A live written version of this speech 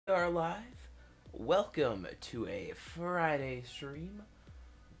Are live. Welcome to a Friday stream.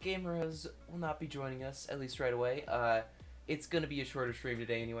 Gameruz will not be joining us, at least right away. It's gonna be a shorter stream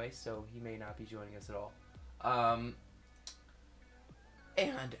today anyway, so he may not be joining us at all.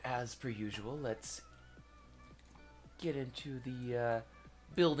 And as per usual, let's get into the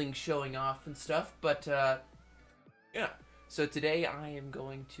building showing off and stuff. But yeah, so today I am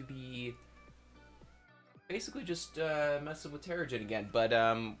going to be basically just messing with Terragen again, but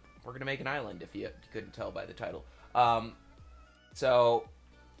we're gonna make an island if you couldn't tell by the title. So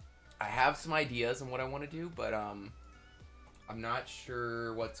I have some ideas on what I want to do, but I'm not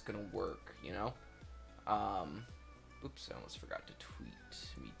sure what's gonna work, you know. Oops, I almost forgot to tweet.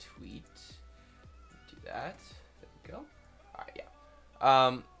 Do that. There we go. All right,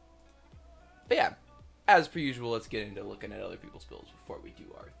 yeah. But yeah, as per usual, let's get into looking at other people's builds before we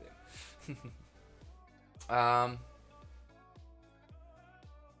do our thing.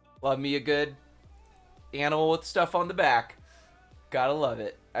 Love me a good animal with stuff on the back. Gotta love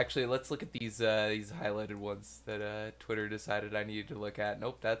it. Actually, let's look at these highlighted ones that Twitter decided I needed to look at.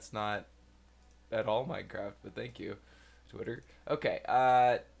 Nope, that's not at all Minecraft, but thank you, Twitter. Okay,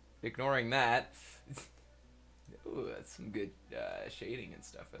 ignoring that. Ooh, that's some good shading and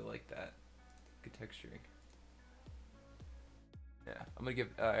stuff. I like that. Good texturing. Yeah, I'm gonna give.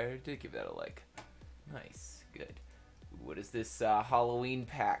 I did give that a like. Nice, good. What is this Halloween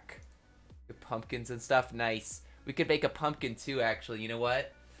pack? The pumpkins and stuff. Nice. We could make a pumpkin too, actually. You know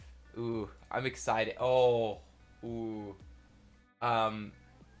what? Ooh, I'm excited. Oh, ooh.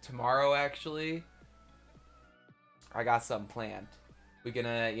 Tomorrow actually, I got something planned. We're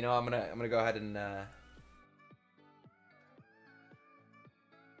gonna, you know, I'm gonna go ahead and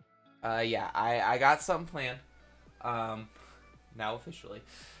yeah, I got something planned. Now officially,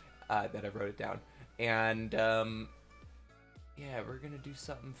 that I wrote it down. And yeah, we're gonna do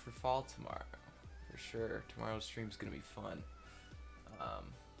something for fall tomorrow, for sure. Tomorrow's stream's gonna be fun.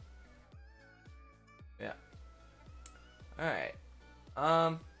 Yeah. All right.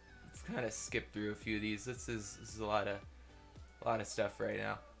 Let's kind of skip through a few of these. This is a lot of stuff right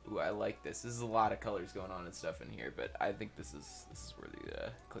now. Ooh, I like this. This is a lot of colors going on and stuff in here, but I think this is worthy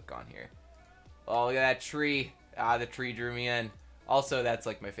to click on here. Oh, look at that tree. Ah, the tree drew me in. Also, that's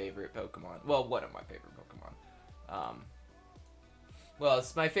like my favorite Pokemon. Well, one of my favorite Pokemon. Well,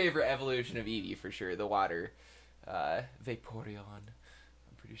 it's my favorite evolution of Eevee for sure. The water, Vaporeon.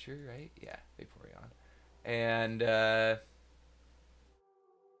 I'm pretty sure, right? Yeah, Vaporeon. And yeah,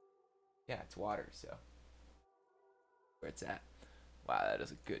 it's water. So where it's at. Wow, that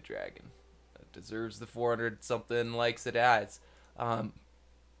is a good dragon. That deserves the 400 something likes it has. I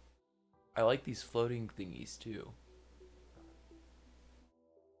like these floating thingies too.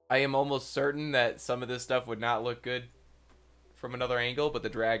 I am almost certain that some of this stuff would not look good from another angle, but the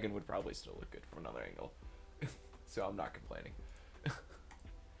dragon would probably still look good from another angle. So I'm not complaining.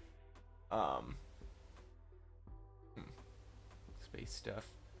 Space stuff.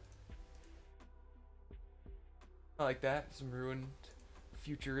 I like that. Some ruined,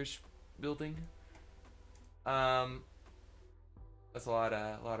 future-ish building. That's a lot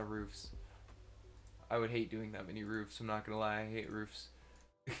of roofs. I would hate doing that many roofs. I'm not gonna lie. I hate roofs.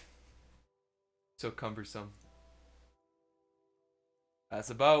 So cumbersome. That's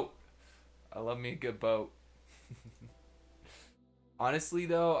a boat. I love me a good boat. Honestly,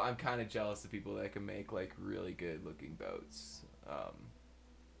 though, I'm kind of jealous of people that can make like really good looking boats.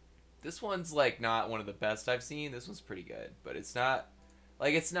 This one's like not one of the best I've seen. This one's pretty good, but it's not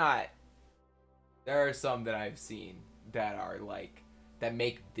like it's not. There are some that I've seen that are like that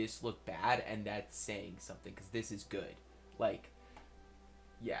make this look bad, and that's saying something because this is good. Like,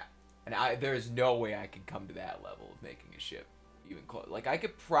 yeah. And there's no way I could come to that level of making a ship even close. Like, I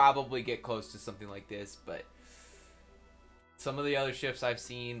could probably get close to something like this, but some of the other ships I've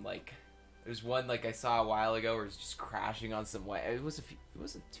seen, like, there's one like I saw a while ago where it was just crashing on some wave. It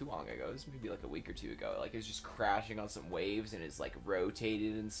wasn't too long ago. It was maybe like a week or two ago. Like, it was just crashing on some waves and it's like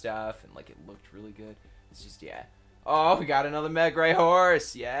rotated and stuff, and like it looked really good. It's just, yeah. Oh, we got another Megray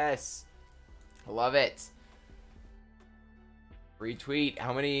horse. Yes, I love it. Retweet.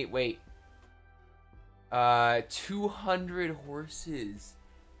 How many? Wait. 200 horses.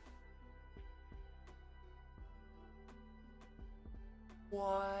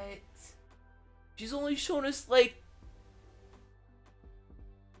 What? She's only shown us like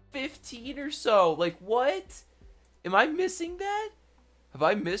 15 or so. Like, what? Am I missing that? Have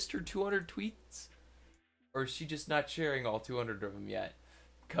I missed her 200 tweets? Or is she just not sharing all 200 of them yet?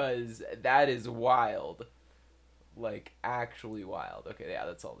 Because that is wild. Like, actually wild. Okay, yeah,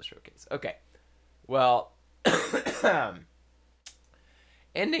 that's all the showcase. Okay. Well,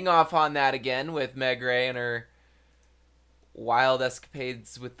 ending off on that again with Meg Ray and her wild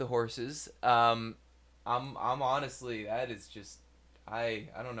escapades with the horses. I'm honestly, that is just, I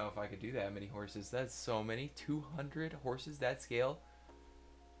don't know if I could do that many horses. That's so many. 200 horses, that scale.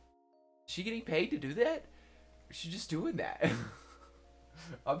 Is she getting paid to do that? Or is she just doing that?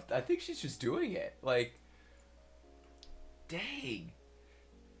 I think she's just doing it. Like, dang.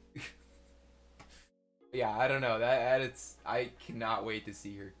 Yeah, I don't know. That it's, I cannot wait to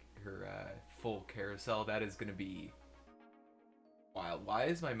see her full carousel. That is gonna be wild. Why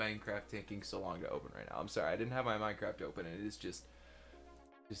is my Minecraft taking so long to open right now? I'm sorry, I didn't have my Minecraft open, and it is just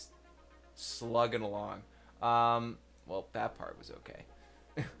slugging along. Well, that part was okay.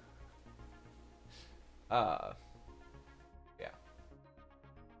 Yeah,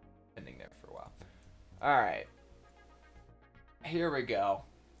 ending there for a while. All right, here we go.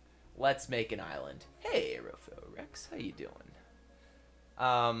 Let's make an island. Hey, Rofo Rex, how you doing?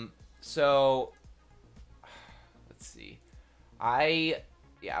 So let's see. I'm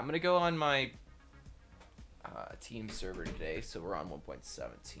gonna go on my team server today, so we're on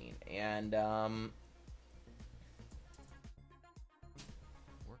 1.17, and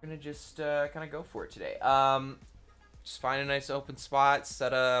we're gonna just kind of go for it today. Just find a nice open spot,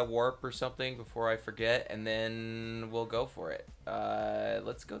 set a warp or something before I forget, and then we'll go for it.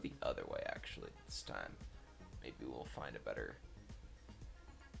 Let's go the other way, actually, this time. Maybe we'll find a better...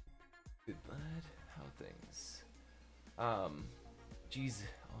 Good lad, how things? Jeez.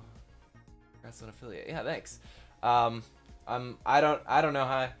 Oh, that's an affiliate. Yeah, thanks. I don't know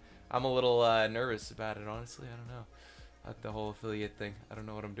how... I'm a little nervous about it, honestly. I don't know. The whole affiliate thing. I don't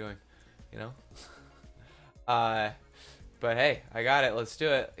know what I'm doing, you know? But hey, I got it. Let's do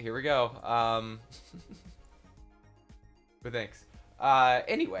it. Here we go. But thanks.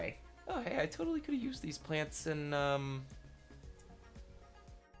 Anyway. Oh, hey, I totally could have used these plants in, the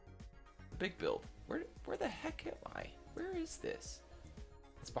big build. Where the heck am I? Where is this?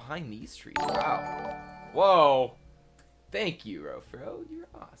 It's behind these trees. Wow. Whoa. Thank you, Rofro. You're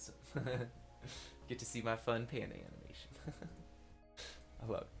awesome. Get to see my fun panda animation. I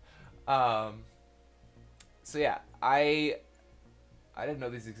love it. So yeah, I didn't know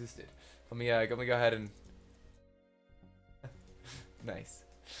these existed. Let me go ahead and nice.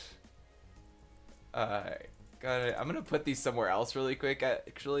 Got it. I'm gonna put these somewhere else really quick,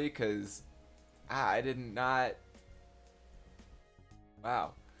 actually, because I did not.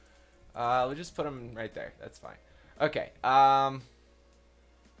 Wow. We'll just put them right there. That's fine. Okay.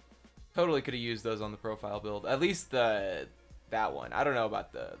 Totally could have used those on the profile build. At least that one. I don't know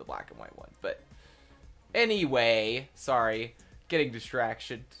about the black and white one, but. Anyway, sorry, getting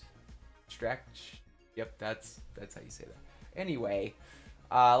distraction. Yep, that's how you say that. Anyway,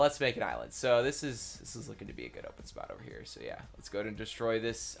 let's make an island. So this is looking to be a good open spot over here. So yeah, let's go ahead and destroy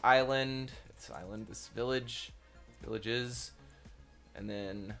this island. This villages, and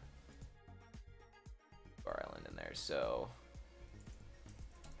then our island in there. So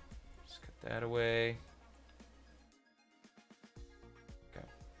just cut that away.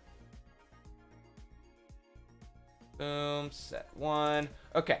 Boom, set one.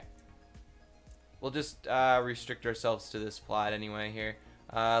 Okay. We'll just restrict ourselves to this plot anyway here.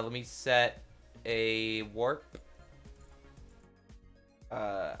 Let me set a warp.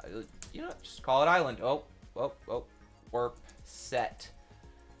 You know, just call it island. Oh, warp set.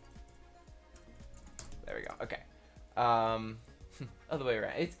 There we go. Okay. Other way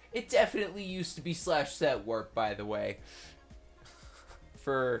around. It definitely used to be /set warp, by the way.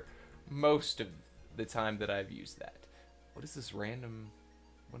 For most of the time that I've used that. What is this random...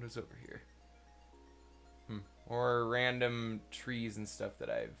 What is over here? Or random trees and stuff that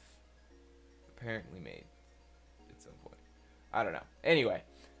I've apparently made at some point. I don't know. Anyway.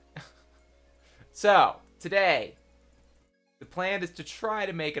 So, today, the plan is to try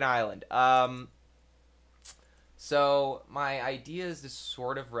to make an island. So, my idea is to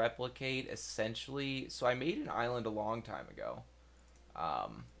sort of replicate, essentially... So, I made an island a long time ago.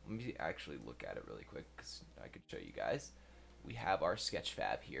 Let me actually look at it really quick, because I could show you guys. We have our sketch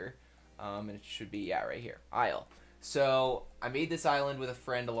fab here, and it should be, yeah, right here, Isle. So I made this island with a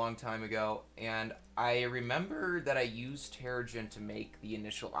friend a long time ago, and I remember that I used Terragen to make the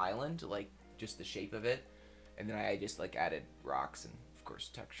initial island, like just the shape of it, and then I just like added rocks and of course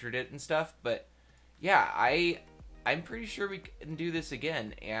textured it and stuff. But yeah, I'm pretty sure we can do this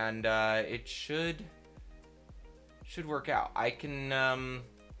again, and it should work out. I can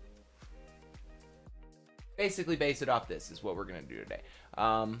basically base it off this is what we're gonna do today.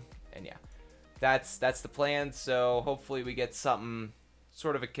 And yeah, that's the plan. So hopefully we get something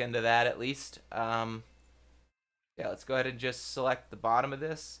sort of akin to that at least. Yeah, Yeah, let's go ahead and just select the bottom of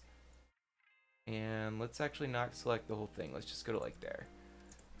this. And let's actually not select the whole thing. Let's just go to like there.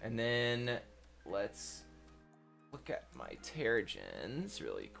 And then let's look at my Terragens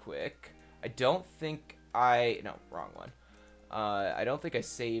really quick. I don't think no, wrong one. I don't think I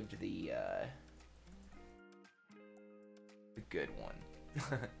saved the good one.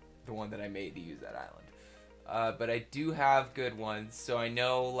 The one that I made to use that island. But I do have good ones, so I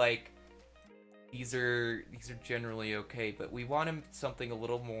know like these are generally okay, but we want something a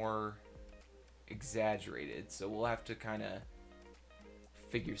little more exaggerated, so we'll have to kind of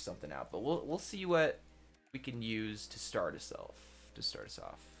figure something out. But we'll see what we can use to start us off.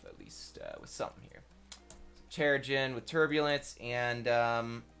 At least with something here. So, Terragen with turbulence, and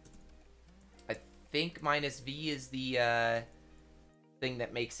I think -V is the thing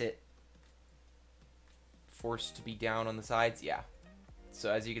that makes it forced to be down on the sides. Yeah. So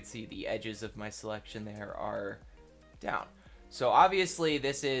as you can see, the edges of my selection there are down. So obviously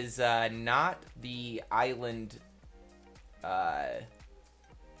this is not the island, I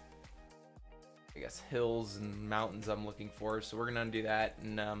guess, hills and mountains I'm looking for. So we're gonna undo that,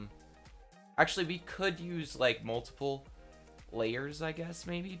 and actually we could use like multiple layers, I guess,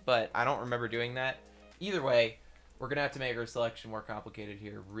 maybe, but I don't remember doing that. Either way, we're gonna have to make our selection more complicated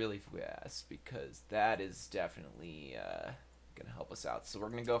here really fast, because that is definitely gonna help us out. So we're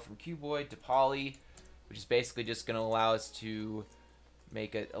gonna go from cuboid to poly, which is basically just gonna allow us to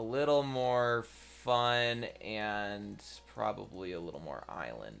make it a little more fun and probably a little more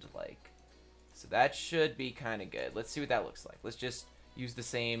island-like. So that should be kind of good. Let's see what that looks like. Let's just use the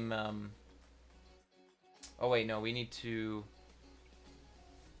same... Oh, wait, no, we need to...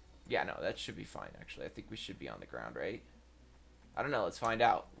 Yeah, no, that should be fine, actually. I think we should be on the ground, right? I don't know. Let's find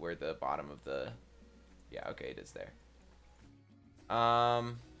out where the bottom of the... Yeah, okay, it is there.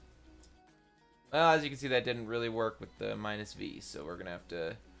 Well, as you can see, that didn't really work with the -V, so we're gonna have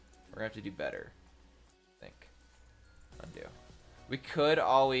to do better, I think. Undo. We could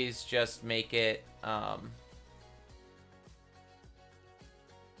always just make it a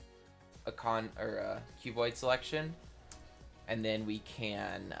cuboid selection, and then we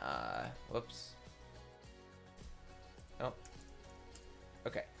can whoops. Oh.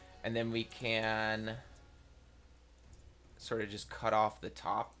 Okay. And then we can sort of just cut off the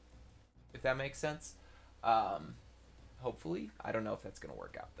top, if that makes sense. Hopefully. I don't know if that's going to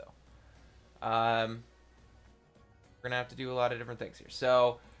work out, though. We're going to have to do a lot of different things here.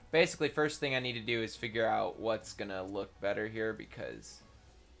 So, basically, first thing I need to do is figure out what's going to look better here, because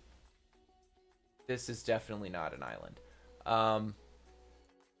this is definitely not an island.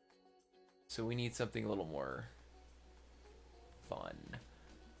 So we need something a little more fun.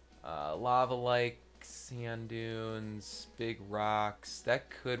 Lava-like, sand dunes, big rocks. That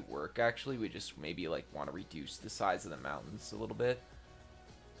could work, actually. We just maybe like want to reduce the size of the mountains a little bit,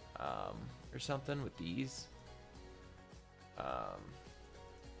 or something with these.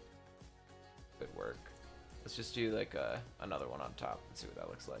 Could work. Let's just do like another one on top and see what that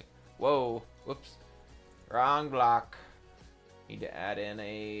looks like. Whoa, whoops, wrong block. Need to add in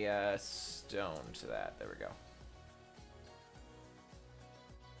a stone to that. There we go.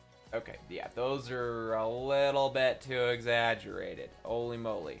 Okay, yeah, those are a little bit too exaggerated. Holy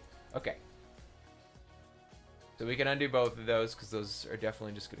moly. Okay. So we can undo both of those, because those are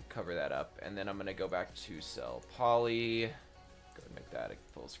definitely just going to cover that up. And then I'm going to go back to cell poly. Go ahead and make that a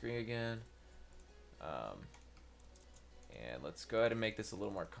full screen again. And let's go ahead and make this a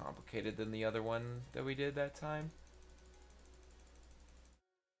little more complicated than the other one that we did that time.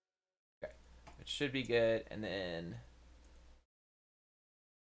 Okay, it should be good. And then...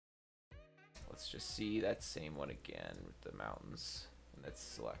 let's just see that same one again with the mountains and its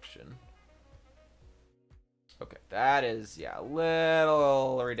selection. Okay, that is, yeah, a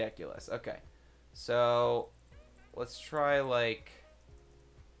little ridiculous. Okay, so let's try like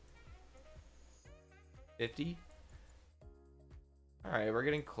 50. All right, we're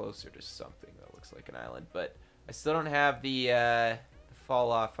getting closer to something that looks like an island, but I still don't have the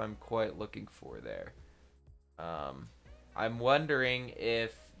fall off I'm quite looking for there. I'm wondering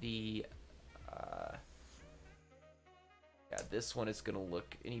if the yeah, this one is gonna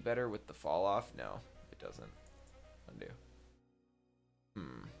look any better with the fall off. No, it doesn't. Undo.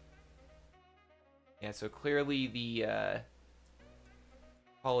 Yeah, so clearly the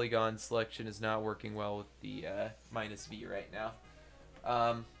polygon selection is not working well with the -V right now.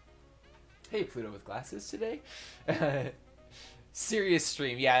 Hey, Pluto with glasses today. Serious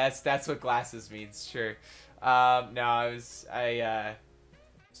stream. Yeah, that's what glasses means. Sure. No, I was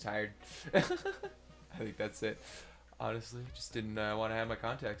tired. I think that's it. Honestly, just didn't want to have my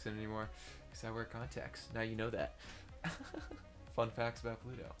contacts in anymore. Because I wear contacts. Now you know that. Fun facts about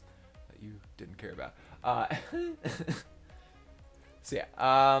Pluto that you didn't care about. So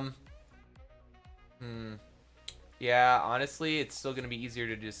yeah. Yeah, honestly, it's still gonna be easier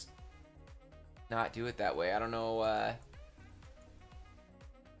to just not do it that way. I don't know.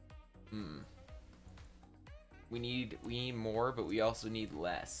 We need more, but we also need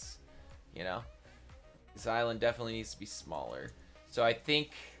less. You know, this island definitely needs to be smaller. So I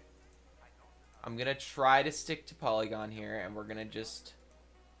think I'm gonna try to stick to polygon here, and we're gonna just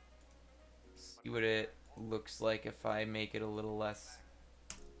see what it looks like if I make it a little less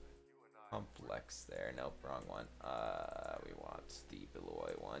complex there. Nope, wrong one. We want the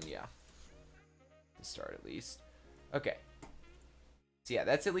Beloy one. Yeah, to start at least. Okay. So yeah,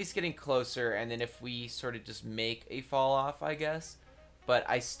 that's at least getting closer, and then if we sort of just make a fall off, I guess. But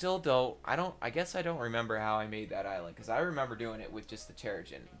I still don't, I guess I don't remember how I made that island, because I remember doing it with just the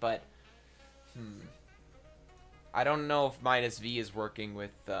Terragen, but, I don't know if -V is working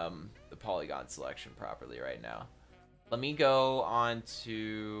with the polygon selection properly right now. Let me go on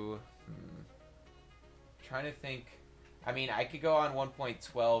to, trying to think, I mean, I could go on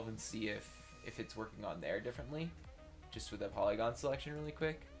 1.12 and see if it's working on there differently. Just with the polygon selection really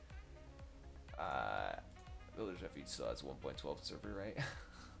quick. Builders Refuge still has 1.12 server, right?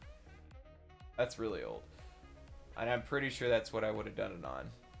 That's really old. And I'm pretty sure that's what I would have done it on,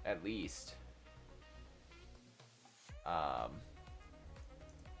 at least.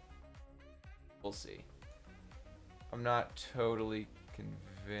 We'll see. I'm not totally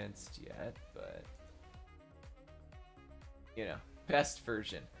convinced yet, but you know, best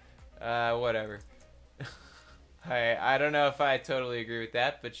version. Whatever. I don't know if I totally agree with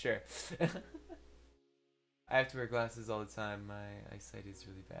that, but sure. I have to wear glasses all the time. My eyesight is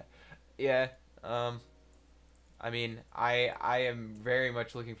really bad. Yeah. I mean, I am very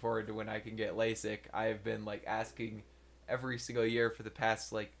much looking forward to when I can get LASIK. I have been like asking every single year for the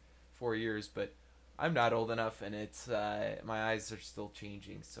past like 4 years, but I'm not old enough, and it's my eyes are still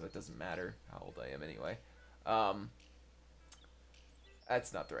changing, so it doesn't matter how old I am anyway.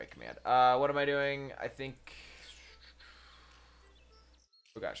 That's not the right command. What am I doing? I think.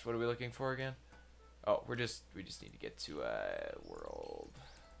 Oh gosh, what are we looking for again? Oh, we just need to get to world,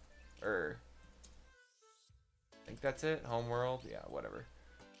 I think that's it. Home world, yeah, whatever.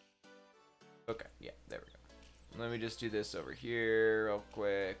 Okay, yeah, there we go. Let me just do this over here real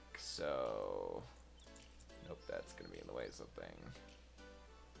quick. So, nope, that's gonna be in the way of something.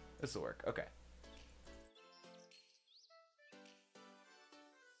 This will work. Okay.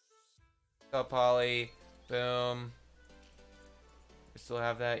 So poly, boom. I still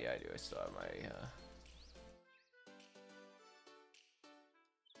have that? Yeah, I do. I still have my,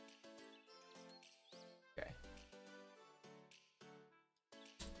 okay.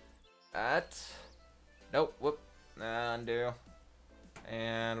 That. Nope, whoop. Undo.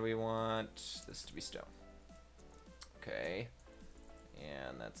 And we want this to be stone. Okay.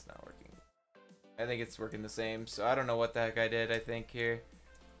 And that's not working. I think it's working the same, so I don't know what the heck I did, I think, here.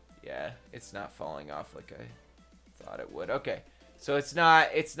 Yeah, it's not falling off like I thought it would. Okay. So it's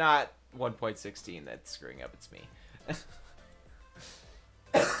not 1.16 that's screwing up, it's me.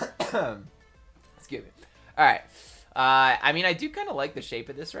 Excuse me. Alright. I mean, I do kind of like the shape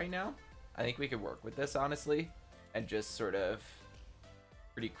of this right now. I think we could work with this, honestly. And just sort of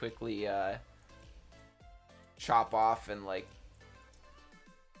pretty quickly chop off and, like,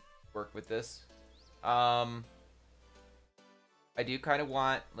 work with this. I do kind of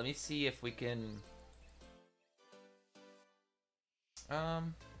want... Let me see if we can... No,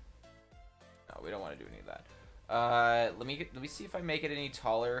 we don't want to do any of that. Let me see if I make it any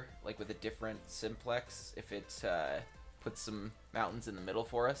taller, like with a different simplex. If it puts some mountains in the middle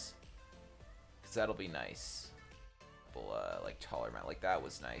for us, because that'll be nice. Like taller mount, like that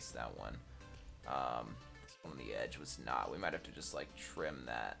was nice. That one. This one on the edge was not. We might have to just like trim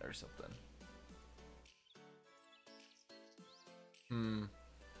that or something.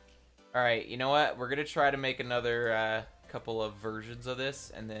 All right, you know what? We're gonna try to make another couple of versions of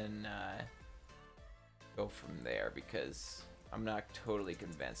this, and then go from there, because I'm not totally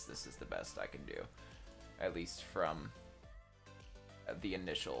convinced this is the best I can do, at least from the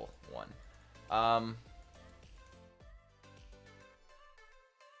initial one.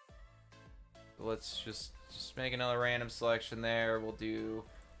 Let's just make another random selection there. We'll do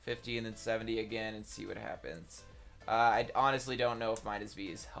 50 and then 70 again and see what happens. I honestly don't know if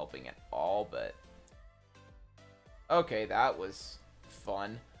 -V is helping at all, but okay, that was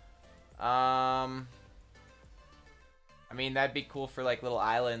fun. I mean, that'd be cool for like little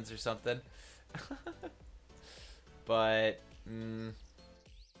islands or something. But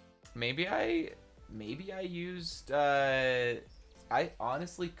maybe I used, I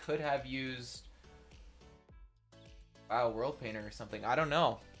honestly could have used, World Painter or something. I don't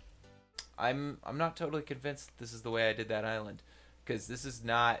know. I'm not totally convinced that this is the way I did that island, because this is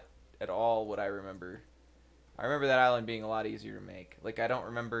not at all what I remember. I remember that island being a lot easier to make. Like, I don't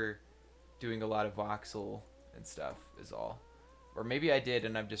remember doing a lot of voxel and stuff is all. Or maybe I did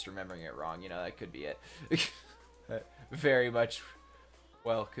and I'm just remembering it wrong. You know, that could be it. Very much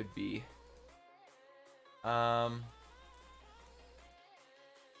well could be. Okay.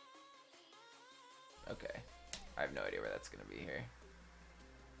 I have no idea where that's going to be here.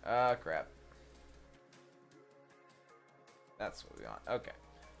 Crap. That's what we want. Okay.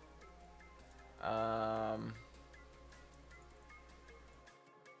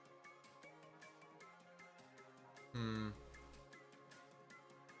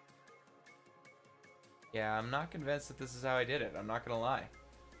 Yeah, I'm not convinced that this is how I did it. I'm not gonna lie.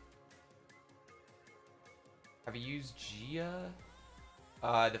 Have you used Gia?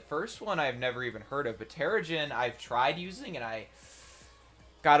 The first one I've never even heard of, but Terragen I've tried using and I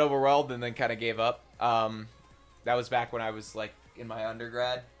got overwhelmed and then kind of gave up. That was back when I was like in my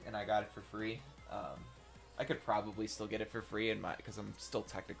undergrad and I got it for free. I could probably still get it for free in my because I'm still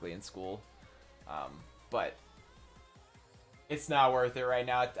technically in school, but it's not worth it right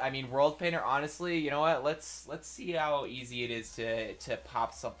now. I mean, World Painter, honestly, you know what? Let's see how easy it is to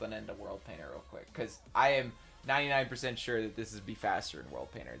pop something into World Painter real quick, because I am 99% sure that this would be faster in World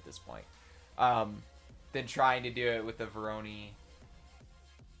Painter at this point than trying to do it with the Veroni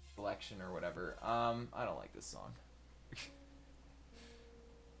selection or whatever. I don't like this song.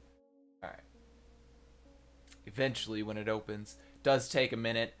 Alright. Eventually, when it opens. Does take a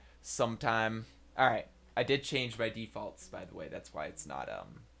minute sometime. Alright. I did change my defaults, by the way. That's why it's not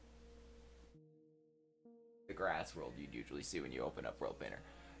the grass world you'd usually see when you open up World Painter.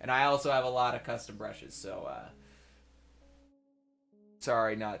 And I also have a lot of custom brushes, so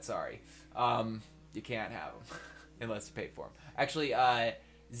sorry, not sorry. You can't have them unless you pay for them. Actually,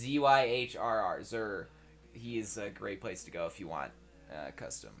 ZYHRR, Zur, he is a great place to go if you want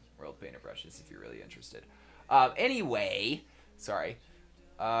custom World Painter brushes, if you're really interested. Anyway, sorry.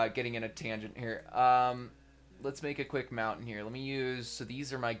 Getting in a tangent here. Let's make a quick mountain here. Let me use, so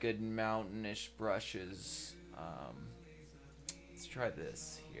these are my good mountainish brushes. Let's try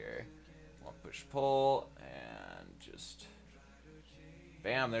this here. I'll push pull and just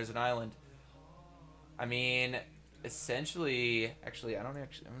bam, there's an island. I mean, essentially, actually I don't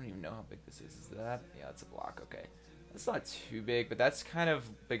even know how big this is. Is that? Yeah, it's a block. Okay. That's not too big, but that's kind of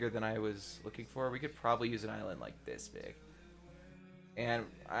bigger than I was looking for. We could probably use an island like this big. And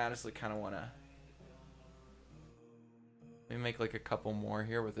I honestly kind of want to maybe make like a couple more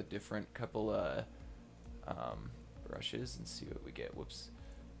here with a different couple brushes and see what we get. Whoops.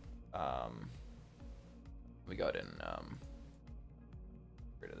 We go ahead and get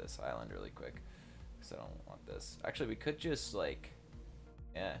rid of this island really quick because I don't want this. Actually, we could just like,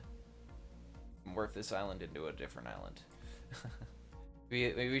 yeah, morph this island into a different island.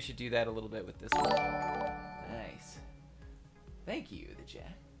 Maybe we should do that a little bit with this one. Nice. Thank you, the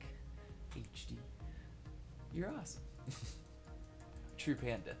Jack. HD. You're awesome. True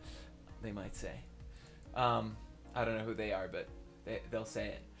panda, they might say. I don't know who they are, but they'll say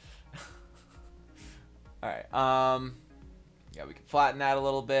it. Alright, yeah, we can flatten that a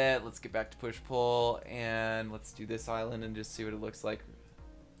little bit. Let's get back to push-pull, and let's do this island and just see what it looks like.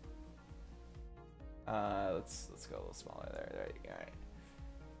 Let's go a little smaller there. There you go.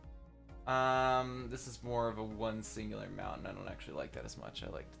 Alright. This is more of a one singular mountain. I don't actually like that as much. I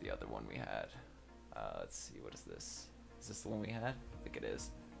liked the other one we had. Let's see, what is this? Is this the one we had? I think it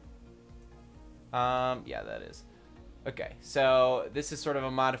is. Yeah, that is. Okay, so this is sort of a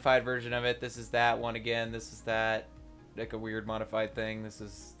modified version of it. This is that one again. This is that, like a weird modified thing. This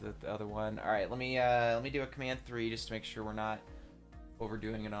is the other one. All right, let me do a command 3 just to make sure we're not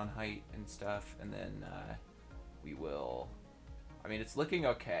overdoing it on height and stuff, and then we will. I mean, it's looking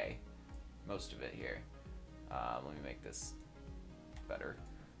okay, most of it here. Let me make this better.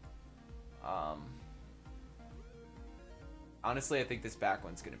 Honestly, I think this back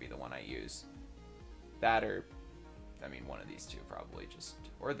one's gonna be the one I use. That or, I mean, one of these two probably, just,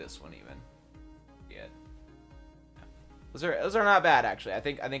 or this one even. Yeah. Those are not bad actually. I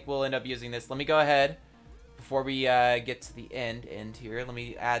think we'll end up using this. Let me go ahead before we get to the end here. Let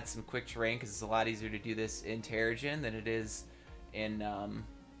me add some quick terrain because it's a lot easier to do this in Terragen than it is in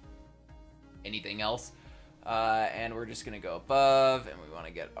anything else. And we're just gonna go above, and we want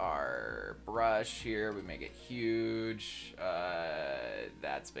to get our brush here. We make it huge.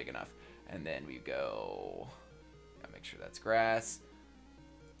 That's big enough. And then we go, gotta make sure that's grass.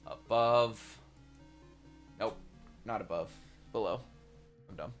 Above. Nope, not above. Below.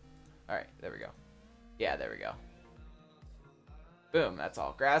 I'm dumb. Alright, there we go. Yeah, there we go. Boom, that's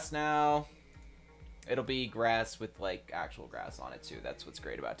all grass now. It'll be grass with, like, actual grass on it, too. That's what's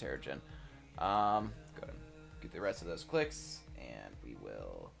great about Terragen. Go ahead and get the rest of those clicks, and we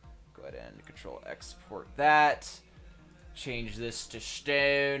will go ahead and control export that. Change this to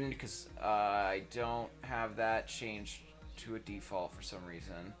stone, because I don't have that changed to a default for some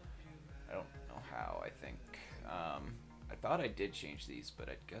reason. I don't know how, I think. I thought I did change these, but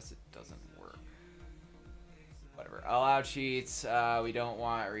I guess it doesn't work. Whatever. Allow cheats. We don't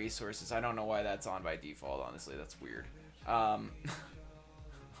want resources. I don't know why that's on by default, honestly. That's weird. Why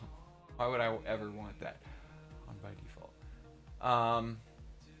would I ever want that on by default?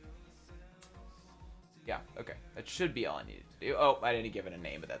 Yeah, okay. That should be all I needed to do. Oh, I didn't give it a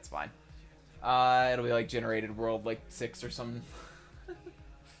name, but that's fine. It'll be like generated world like 6 or something.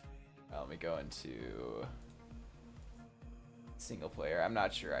 Let me go into single player. I'm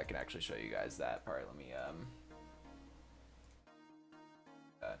not sure I can actually show you guys that part. Let me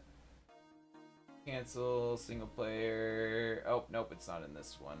cancel single player. Oh, nope, it's not in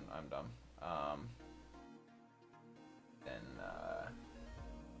this one. I'm dumb.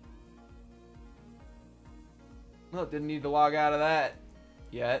 Well, didn't need to log out of that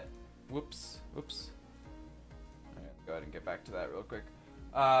yet. Whoops. Alright, go ahead and get back to that real quick.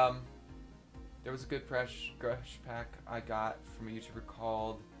 There was a good brush pack I got from a YouTuber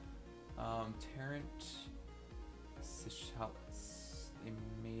called Terragen. They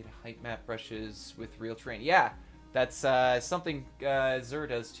made height map brushes with real terrain. Yeah, that's something Zur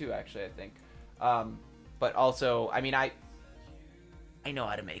does too, actually, I think. But also, I mean, I know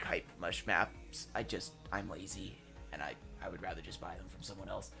how to make height mesh maps. I'm lazy, and I would rather just buy them from someone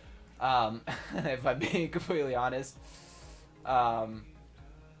else. If I'm being completely honest.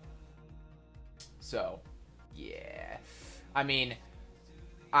 So, yeah. I mean,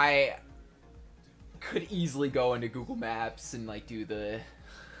 I could easily go into Google Maps and like do the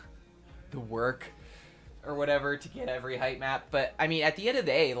work or whatever to get every height map, but I mean, at the end of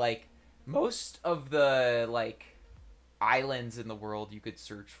the day, like most of the like islands in the world you could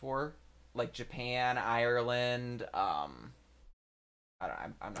search for, like Japan, Ireland, I'm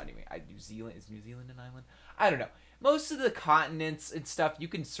not even. New Zealand, is New Zealand an island? I don't know. Most of the continents and stuff you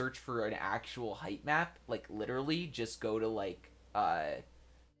can search for an actual height map. Like literally, just go to like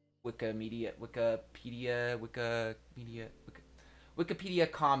Wikipedia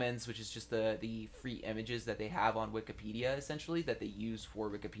Commons, which is just the free images that they have on Wikipedia, essentially that they use for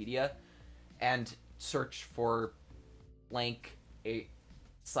Wikipedia, and search for blank a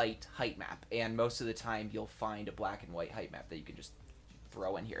site height map. And most of the time, you'll find a black and white height map that you can just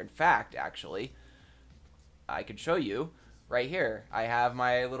throw in here. In fact, actually, I can show you right here. I have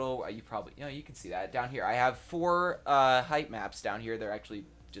my little, you can see that down here. I have 4 height maps down here. They're actually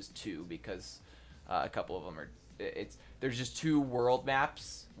just 2 because a couple of them are, there's just 2 world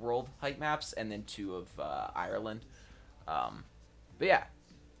height maps, and then 2 of Ireland. But yeah,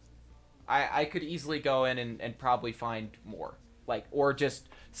 I could easily go in and probably find more, like, or just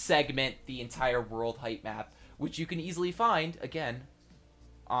segment the entire world height map, which you can easily find again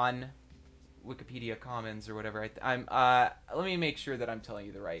on Wikipedia Commons or whatever. Let me make sure that I'm telling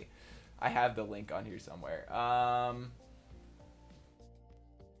you the right. I have the link on here somewhere.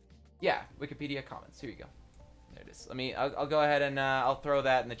 Yeah, Wikipedia Commons. Here you go. There it is. I'll go ahead and I'll throw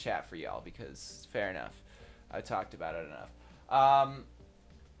that in the chat for y'all because fair enough. I talked about it enough.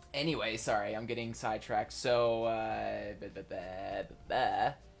 Anyway, sorry, I'm getting sidetracked. So,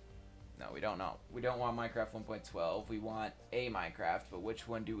 no, we don't know. We don't want Minecraft 1.12. We want a Minecraft, but which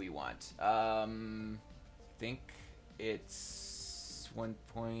one do we want? I think it's 1.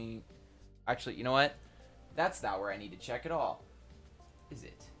 Actually, you know what? That's not where I need to check at all. Is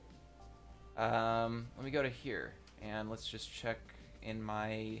it? Let me go to here, and let's just check in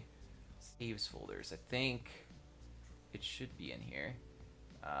my saves folders. I think it should be in here.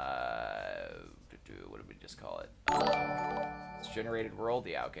 What did we just call it? It's generated world.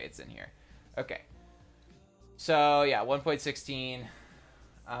 Yeah, okay, it's in here. Okay. So yeah, 1.16.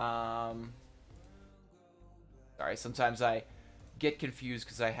 Sorry, sometimes I get confused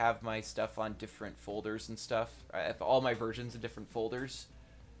because I have my stuff on different folders and stuff. I have all my versions in different folders,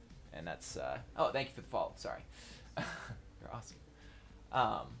 and that's. Oh, thank you for the follow. Sorry, you're awesome.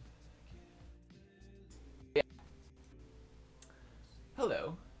 Yeah.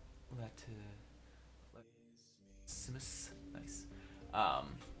 Hello. Simus. Nice.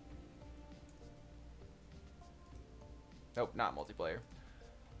 Nope, not multiplayer.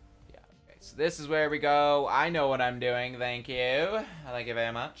 Yeah, okay. so this is where we go. I know what I'm doing. Thank you. Thank you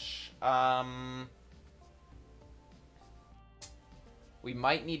very much. We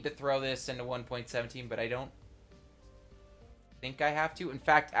might need to throw this into 1.17, but I don't think I have to. In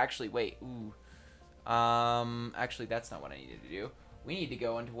fact, actually, wait. Ooh. Actually, that's not what I needed to do. We need to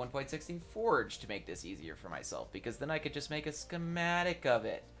go into 1.16 Forge to make this easier for myself, because then I could just make a schematic of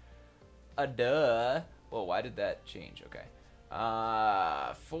it. Duh. Well, why did that change? Okay.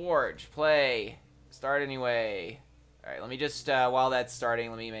 Forge, play, start anyway. All right, let me just, while that's starting,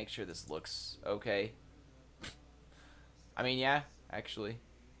 let me make sure this looks okay. I mean, yeah, actually,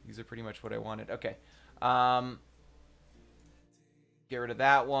 these are pretty much what I wanted. Okay. Get rid of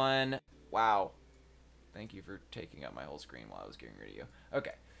that one. Wow. Thank you for taking up my whole screen while I was getting rid of you.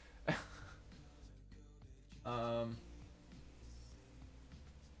 Okay.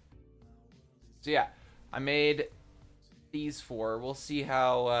 So yeah, I made these four. We'll see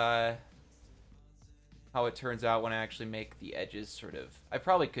how it turns out when I actually make the edges sort of. I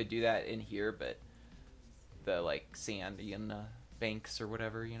probably could do that in here, but the like sandy and banks or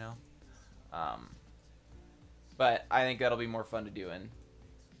whatever, you know. But I think that'll be more fun to do in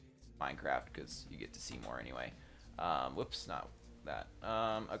Minecraft because you get to see more anyway. Whoops, not that.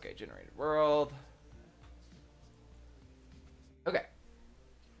 Okay, generated world. Okay.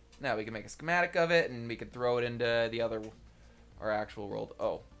 Now we can make a schematic of it, and we can throw it into the other, our actual world.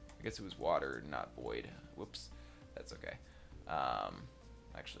 Oh, I guess it was water, not void. Whoops, that's okay.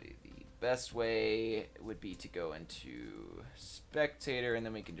 Actually, the best way would be to go into spectator, and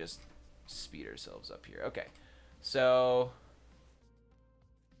then we can just speed ourselves up here. Okay, so,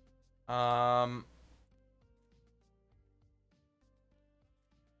 I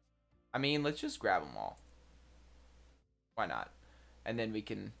mean, let's just grab them all. Why not? And then we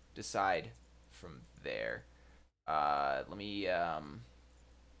can decide from there. Let me,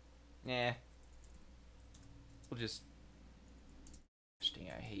 We'll just... Dang,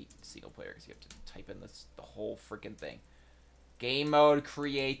 I hate single player because you have to type in the whole freaking thing. Game mode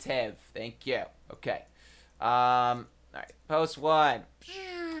creative. Thank you. Okay. Alright. Post one.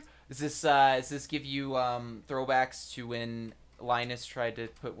 Does this give you, throwbacks to when Linus tried to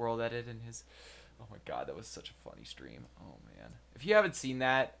put world edit in his... Oh my god, that was such a funny stream. Oh man. If you haven't seen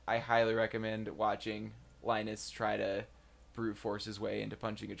that, I highly recommend watching Linus try to brute force his way into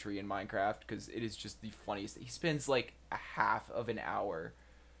punching a tree in Minecraft, because it is just the funniest. He spends like a half of an hour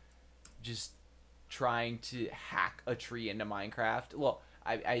just trying to hack a tree into Minecraft. Well,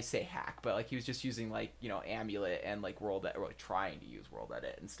 I say hack, but like he was just using like, you know, amulet and like world edit, or like trying to use world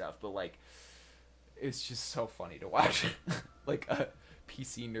edit and stuff, but like it's just so funny to watch. Like a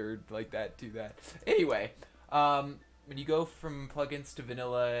PC nerd like that do that. Anyway, when you go from plugins to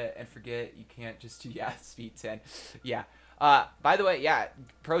vanilla and forget, you can't just do, yeah, speed 10. Yeah. By the way, yeah,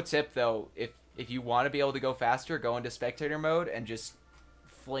 pro tip though, if you want to be able to go faster, go into spectator mode and just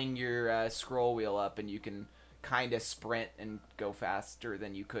fling your scroll wheel up, and you can kind of sprint and go faster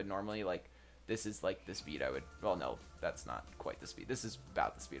than you could normally. Like, this is like the speed I would, well, no, that's not quite the speed. This is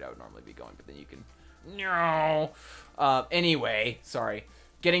about the speed I would normally be going, but then you can, no. Anyway, sorry,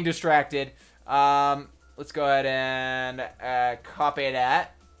 getting distracted. Let's go ahead and copy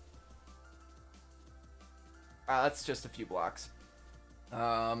that. That's just a few blocks.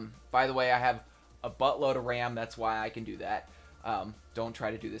 By the way, I have a buttload of RAM. That's why I can do that. Don't try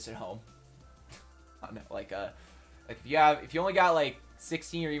to do this at home. Like if you only got like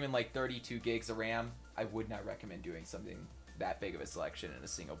 16 or even like 32 gigs of RAM, I would not recommend doing something that big of a selection in a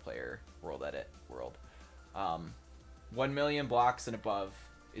single player world edit world. 1 million blocks and above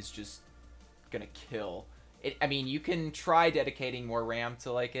is just gonna kill it. I mean, you can try dedicating more RAM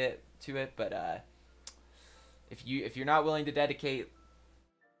to it, but if you're not willing to dedicate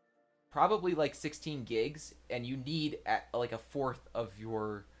probably like 16 gigs, and you need like a fourth of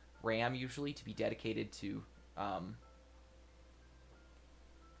your RAM usually to be dedicated to, I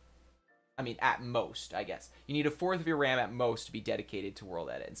mean, at most, I guess. You need a fourth of your RAM at most to be dedicated to world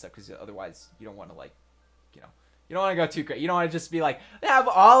edit and stuff, because otherwise you don't want to, like, you know, you don't want to go too crazy. You don't want to just be like, I have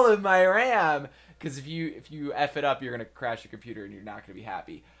all of my RAM, because if you F it up, you're going to crash your computer and you're not going to be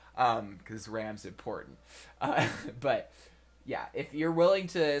happy, because RAM's important. But yeah, if you're willing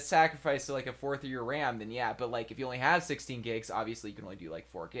to sacrifice like a fourth of your RAM, then yeah. But like if you only have 16 gigs, obviously you can only do like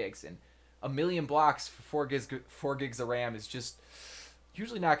 4 gigs, and a million blocks for 4 gigs of RAM is just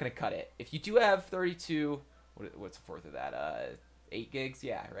usually not going to cut it. If you do have 32, what's a fourth of that? 8 gigs,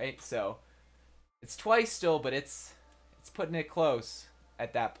 yeah, right. So it's twice still, but it's putting it close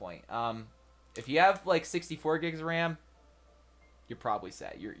at that point. If you have like 64 gigs of RAM, you're probably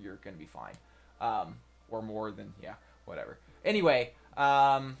set. You're going to be fine, or more than, yeah, whatever. Anyway,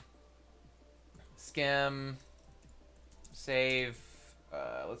 Skim. Save.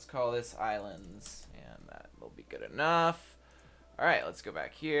 Let's call this islands, and that will be good enough. All right, let's go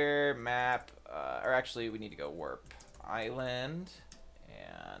back here. Map. Or actually, we need to go warp island,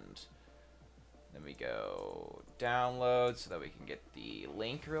 and then we go download so that we can get the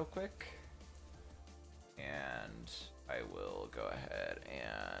link real quick. And I will go ahead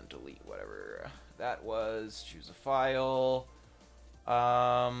and delete whatever that was. Choose a file.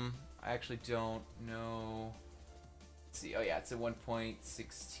 I actually don't know. Let's see. Oh yeah, it's a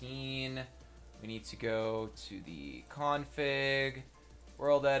 1.16. We need to go to the config,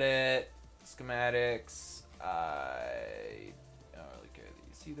 world edit, schematics. I don't really care that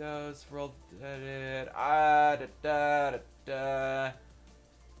you see those. World edit.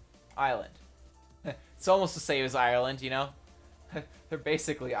 Island. It's almost the same as Ireland, you know? They're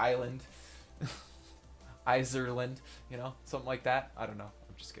basically island. Iserland, you know? Something like that. I don't know.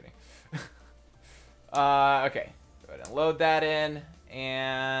 I'm just kidding. Okay. Go ahead and load that in.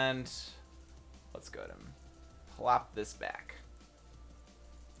 And let's go ahead and plop this back.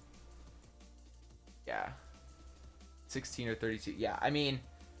 Yeah. 16 or 32. Yeah, I mean,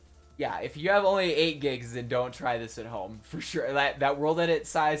 yeah, if you have only 8 gigs, then don't try this at home. For sure. That world edit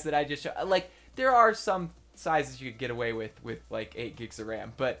size that I just showed. Like, there are some sizes you could get away with like 8 gigs of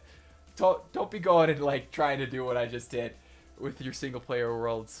RAM, but don't be going and like trying to do what I just did with your single player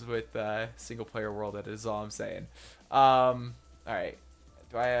worlds with single player world edit is all I'm saying. All right,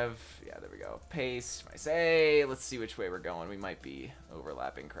 do I have? Yeah, there we go. Paste. I say, let's see which way we're going. We might be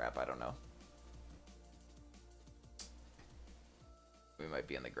overlapping crap. I don't know. We might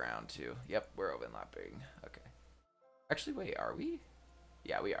be on the ground too. Yep, we're overlapping. Okay. Actually, wait, are we?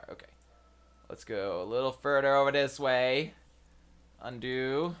 Yeah, we are. Okay. Let's go a little further over this way.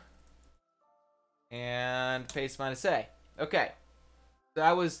 Undo. And paste -A. Okay.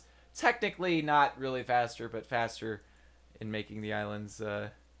 That was technically not really faster, but faster in making the islands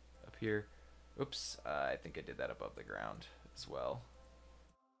up here. Oops. I think I did that above the ground as well.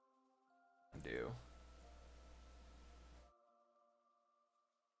 Undo.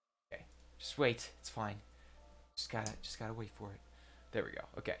 Okay. Just wait. It's fine. Just gotta wait for it. There we go.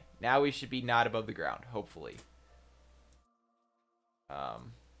 Okay. Now we should be not above the ground, hopefully.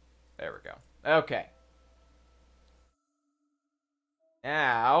 There we go. Okay.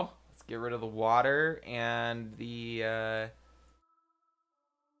 Now, let's get rid of the water and the, I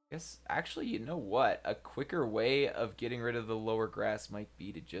guess, actually, you know what? A quicker way of getting rid of the lower grass might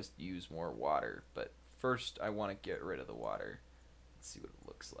be to just use more water. But first, I want to get rid of the water. Let's see what it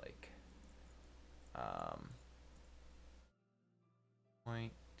looks like.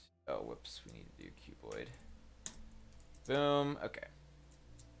 Point. Oh, whoops. We need to do cuboid. Boom. Okay.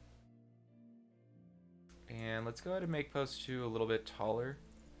 And let's go ahead and make post 2 a little bit taller.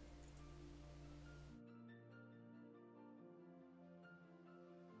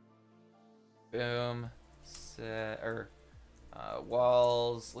 Boom. Set,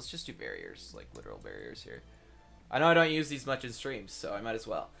 walls. Let's just do barriers, like literal barriers here. I know I don't use these much in streams, so I might as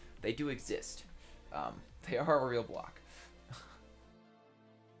well. They do exist. They are a real block.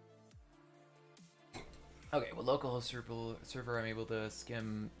 Okay, well, localhost server, I'm able to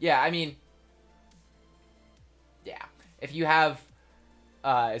skim. Yeah, I mean, yeah. If you have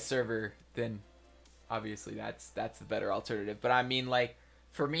a server, then obviously that's the better alternative. But I mean, like,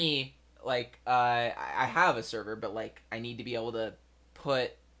 for me, like, I have a server, but like, I need to be able to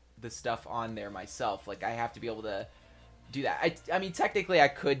put the stuff on there myself. Like, I have to be able to do that. I mean, technically, I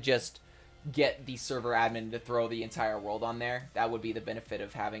could just get the server admin to throw the entire world on there. That would be the benefit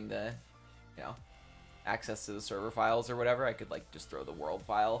of having the, you know, access to the server files or whatever. I could like just throw the world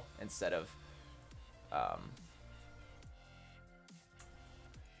file instead of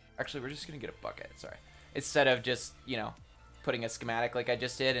actually we're just gonna get a bucket, sorry, instead of just, you know, putting a schematic like I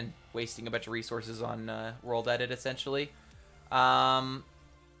just did and wasting a bunch of resources on world edit essentially. That's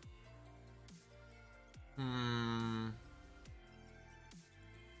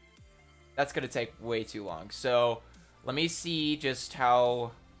gonna take way too long, so let me see just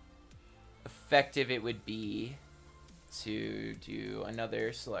how effective it would be to do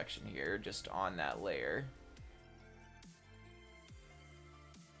another selection here just on that layer.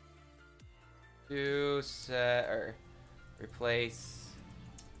 Do set or replace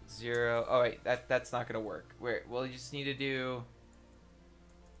 0. Oh wait, that's not gonna work. Well, you just need to do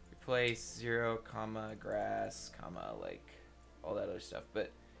replace 0, comma, grass, comma, like all that other stuff.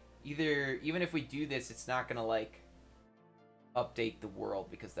 But even if we do this, it's not gonna like update the world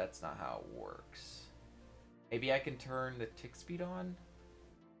because that's not how it works. Maybe I can turn the tick speed on.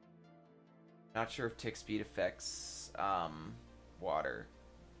 Not sure if tick speed affects water,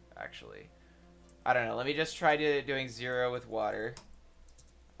 actually. I don't know. Let me just try doing 0 with water.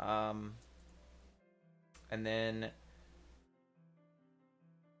 And then...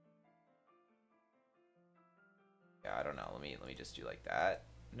 Yeah, I don't know. Let me just do like that.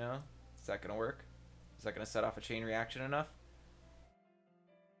 No? Is that gonna work? Is that gonna set off a chain reaction enough?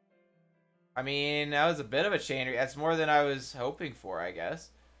 I mean, that was a bit of a chain reaction. That's more than I was hoping for, I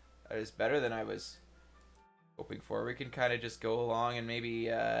guess. That is better than I was hoping for. We can kind of just go along and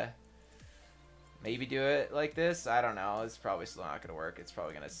maybe maybe do it like this. I don't know. It's probably still not gonna work. It's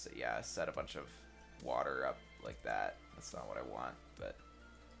probably gonna, yeah, set a bunch of water up like that. That's not what I want, but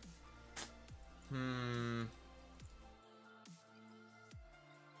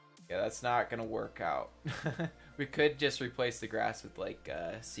yeah, that's not gonna work out. We could just replace the grass with like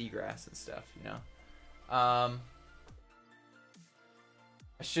seagrass and stuff, you know. I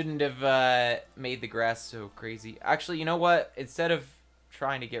shouldn't have made the grass so crazy. Actually, you know what? Instead of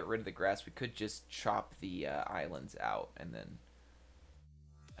trying to get rid of the grass, we could just chop the islands out and then,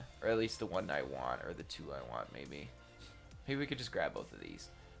 or at least the one I want, or the 2 I want, maybe. Maybe we could just grab both of these.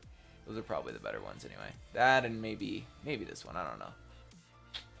 Those are probably the better ones anyway. That and maybe this one. I don't know.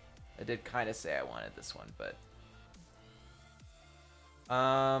 I did kind of say I wanted this one, but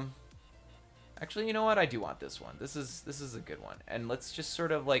actually, you know what? I do want this one. This is a good one. And let's just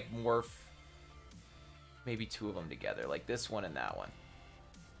sort of like morph maybe 2 of them together, like this one and that one,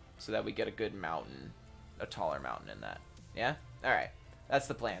 so that we get a good mountain, a taller mountain in that. Yeah? All right. That's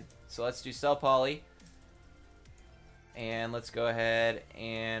the plan. So let's do cell poly. And let's go ahead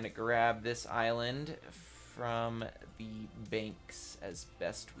and grab this island from the banks as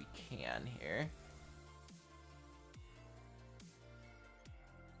best we can here.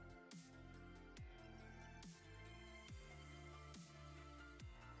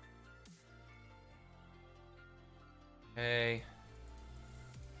 Okay.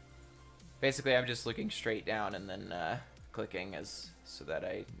 Basically, I'm just looking straight down and then clicking so that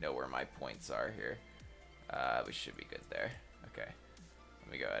I know where my points are here. We should be good there. Okay.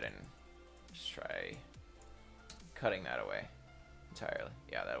 Let me go ahead and just try cutting that away entirely.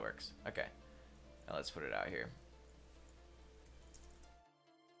 Yeah, that works. Okay. Now let's put it out here.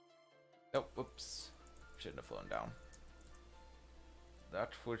 Nope, whoops. Shouldn't have flown down.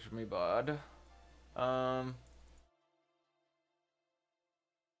 That was me bad.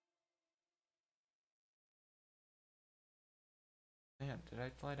 Man, did I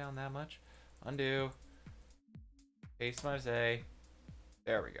fly down that much? Undo. Paste my say.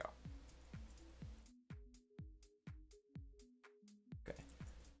 There we go. Okay.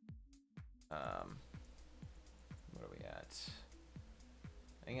 What are we at?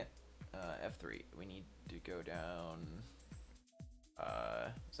 Dang it. F3. We need to go down.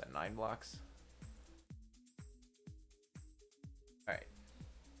 Is that 9 blocks? All right.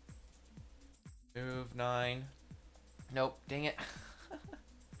 Move 9. Nope. Dang it.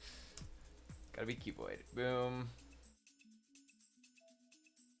 Gotta be cuboid. Boom.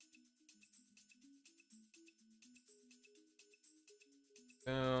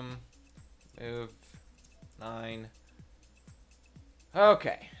 Boom. Move 9.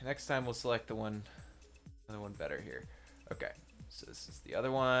 Okay. Next time we'll select the one, another one better here. Okay. So this is the other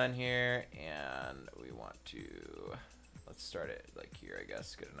one here, and we want to, let's start it like here, I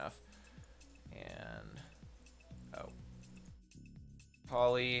guess. Good enough. And oh,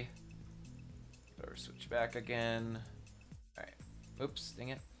 poly. Or switch back again. All right. Oops. Dang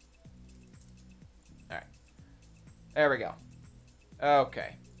it. All right. There we go.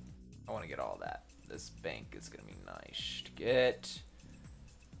 Okay. I want to get all that. This bank is gonna be nice to get.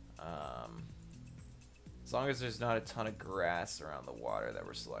 As long as there's not a ton of grass around the water that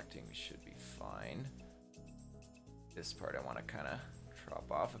we're selecting, we should be fine. This part I want to kind of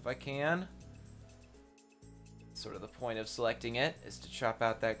chop off if I can. Sort of the point of selecting it is to chop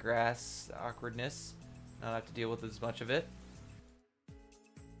out that grass, the awkwardness, not have to deal with as much of it.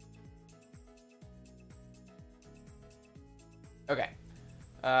 Okay,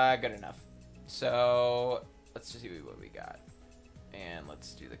 good enough. So let's just see what we got. And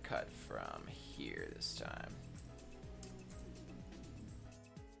let's do the cut from here this time.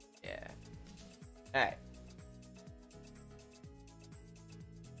 Yeah. Alright.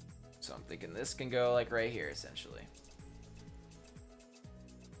 So I'm thinking this can go like right here essentially.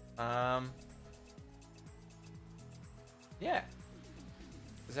 Yeah.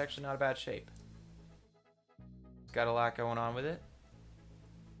 It's actually not a bad shape. It's got a lot going on with it.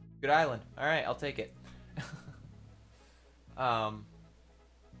 Good island. Alright, I'll take it.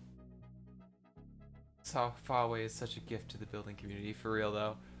 So far away is such a gift to the building community, for real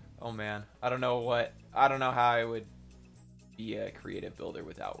though. Oh man, I don't know how I would be a creative builder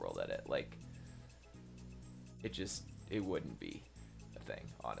without world edit. Like, it wouldn't be a thing,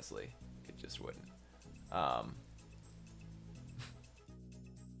 honestly. It just wouldn't. Um,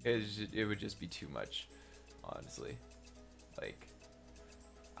 it would just be too much, honestly. Like,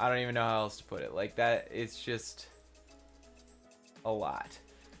 I don't even know how else to put it. Like that, it's just a lot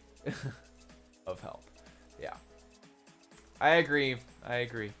of help. Yeah. I agree.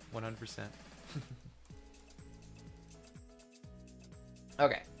 100%.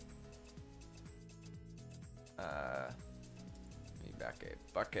 Okay. Let me back a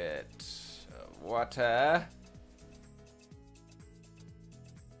bucket of water.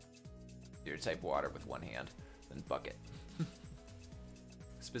 You type water with one hand, then bucket.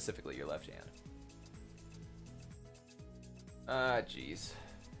 Specifically your left hand. Jeez.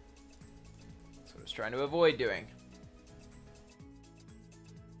 That's what I was trying to avoid doing.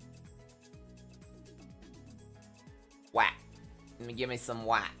 Whack. Let me give me some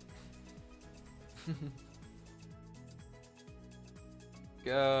whack.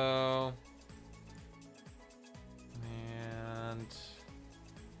 Go. And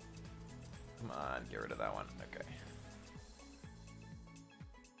come on, get rid of that one. Okay.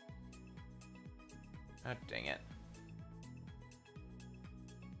 Oh, dang it.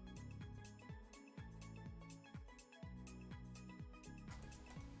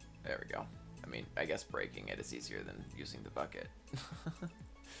 There we go. I mean, I guess breaking it is easier than using the bucket.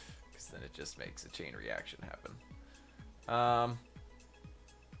 Because then it just makes a chain reaction happen.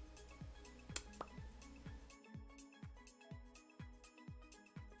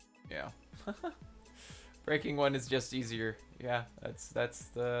 Yeah. Breaking one is just easier. Yeah, that's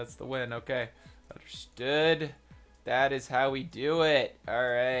the win. Okay. Understood. That is how we do it. All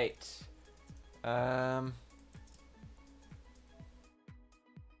right.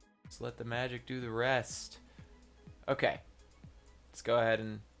 Let's let the magic do the rest. Okay. Let's go ahead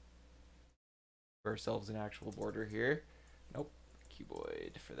and give ourselves an actual border here. Nope.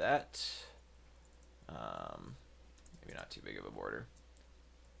 Cuboid for that. Maybe not too big of a border.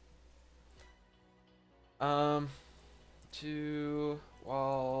 2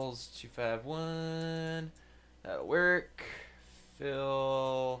 walls, 251. That'll work.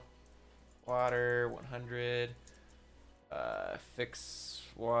 Fill water 100. Fix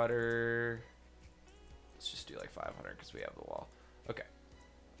water. Let's just do like 500 because we have the wall. Okay.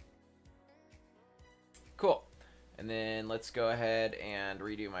 Cool. And then let's go ahead and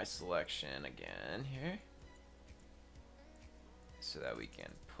redo my selection again here, so that we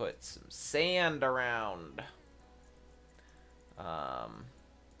can put some sand around.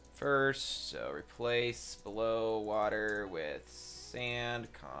 First, so replace below water with sand,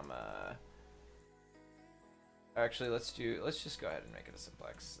 comma. Actually, let's just go ahead and make it a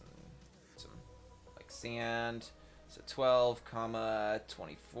simplex and some like sand. So 12, comma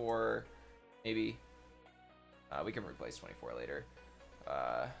 24, maybe. We can replace 24 later.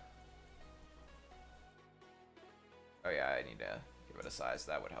 Oh yeah, I need to give it a size.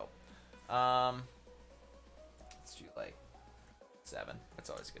 That would help. Let's do like 7. That's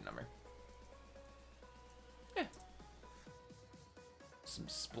always a good number. Yeah. Some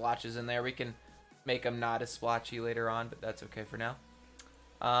splotches in there. We can make them not as splotchy later on, but that's okay for now.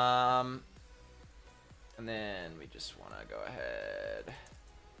 And then we just want to go ahead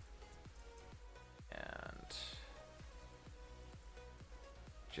and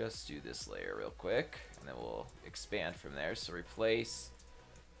just do this layer real quick, and then we'll expand from there. So replace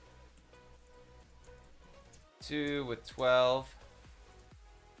 2 with 12.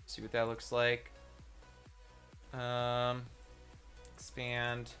 See what that looks like.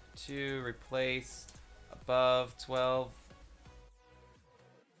 Expand 2, replace above 12.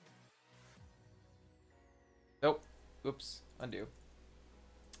 Nope. Oops. Undo.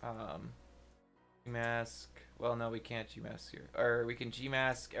 Gmask. Well, no, we can't Gmask here. Or we can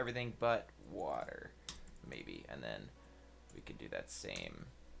Gmask everything but water, maybe. And then we can do that same.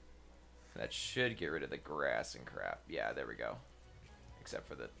 That should get rid of the grass and crap. Yeah, there we go. Except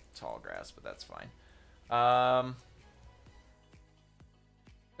for the tall grass, but that's fine.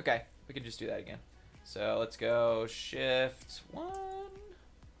 Okay, we can just do that again. So let's go Shift 1.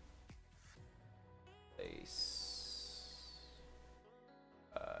 Place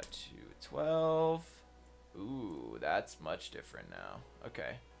 2, 12. Ooh, that's much different now.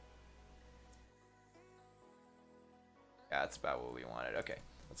 Okay. Yeah, that's about what we wanted. Okay,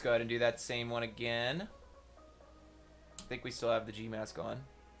 let's go ahead and do that same one again. I think we still have the Gmask on.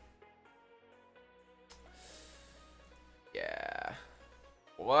 Yeah.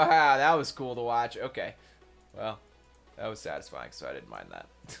 Wow, that was cool to watch. Okay. Well, that was satisfying, so I didn't mind that.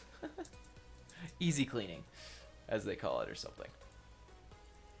 Easy cleaning, as they call it, or something.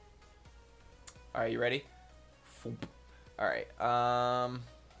 Alright, you ready? All right.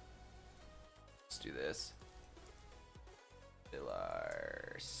 Let's do this.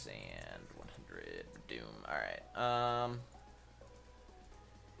 Pillar, sand, 100, doom. All right.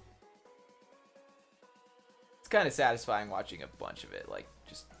 It's kind of satisfying watching a bunch of it, like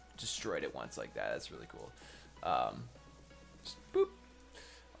just destroyed it once like that. That's really cool. Just boop.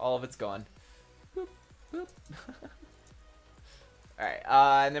 All of it's gone. Boop, boop. All right.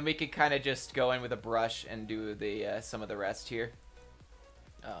 And then we could kind of just go in with a brush and do the some of the rest here.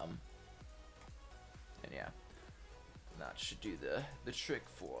 And yeah, that should do the trick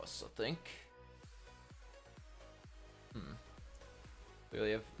for us, I think.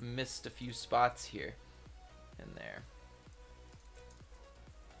 Really have missed a few spots here and there.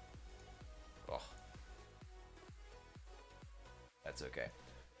 Oh, that's okay.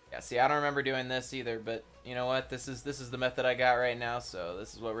 Yeah, see, I don't remember doing this either, but you know what? This is the method I got right now, so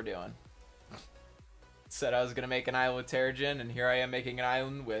this is what we're doing. Said I was gonna make an island with Terragen, and here I am making an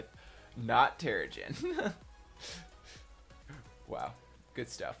island with not Terragen. Wow, good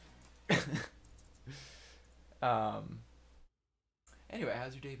stuff. Anyway,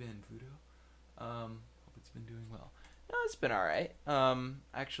 how's your day been, Pluto? Hope it's been doing well. No, it's been all right.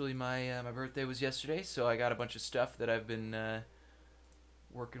 Actually, my birthday was yesterday, so I got a bunch of stuff that I've been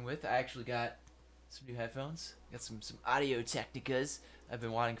working with. I actually got some new headphones. Got some Audio Technicas I've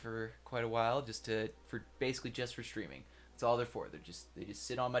been wanting for quite a while, basically just for streaming. That's all they're for. They just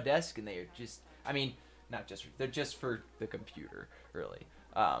sit on my desk, and they're just, I mean, not just they're just for the computer, really.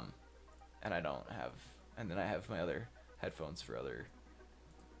 And I don't have, and then I have my other headphones for other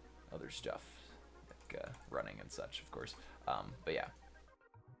stuff, like running and such, of course. But yeah,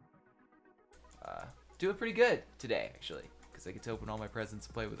 doing pretty good today, actually, because I get to open all my presents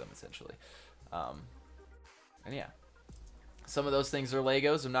and play with them, essentially. And yeah, some of those things are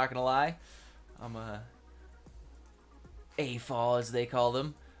Legos, I'm not gonna lie. I'm a AFOL, as they call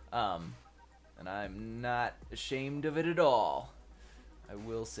them, and I'm not ashamed of it at all, I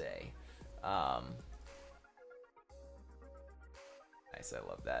will say. Nice, I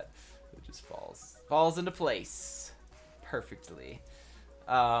love that. It just falls into place perfectly.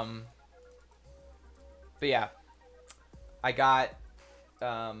 But yeah, I got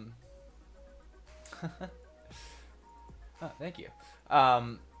oh, thank you.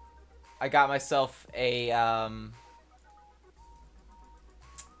 I got myself a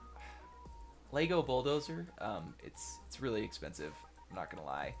Lego bulldozer. It's really expensive, I'm not gonna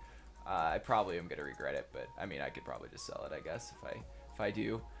lie. I probably am gonna regret it, but I mean, I could probably just sell it, I guess, if I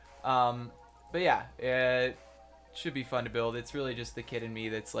do. But yeah, it should be fun to build. It's really just the kid in me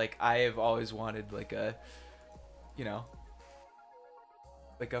that's like, I have always wanted like a, you know,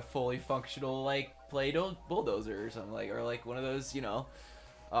 like a fully functional like Play-Doh bulldozer or something, like, or like one of those, you know.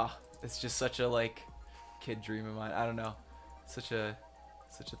 Oh, it's just such a like kid dream of mine. I don't know, such a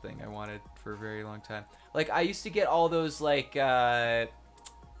thing I wanted for a very long time. Like, I used to get all those like those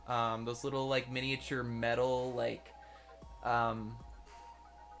little like miniature metal like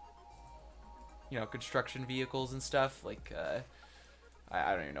you know, construction vehicles and stuff, like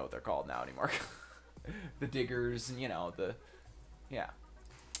I don't even know what they're called now anymore. The diggers, and you know, yeah.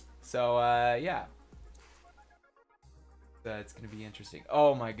 So yeah, it's gonna be interesting.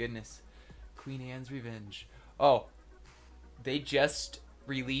 Oh my goodness, Queen Anne's Revenge. Oh, they just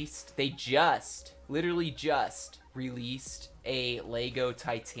literally just released a Lego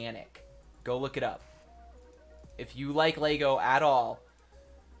Titanic. Go look it up. If you like Lego at all,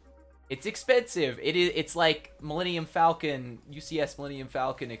 it's expensive. It's like Millennium Falcon, UCS Millennium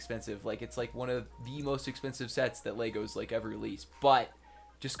Falcon expensive. Like, it's like one of the most expensive sets that Lego's like ever released. But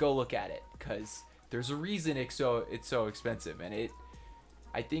just go look at it, because there's a reason it's so expensive, and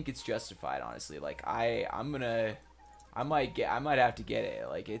I think it's justified, honestly. Like, I might have to get it.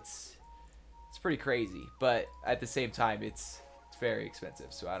 Like, it's pretty crazy, but at the same time, it's very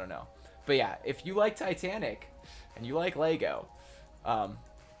expensive, so I don't know. But yeah, if you like Titanic and you like Lego,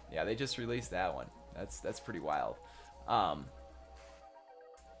 yeah, they just released that one. That's pretty wild. Yeah,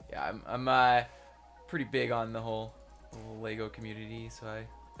 I'm pretty big on the whole Lego community, so I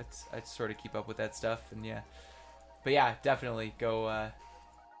sort of keep up with that stuff, and yeah. But yeah, definitely go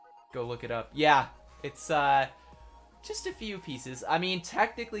look it up. Yeah, it's just a few pieces. I mean,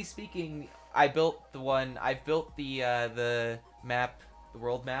 technically speaking, I've built the map, the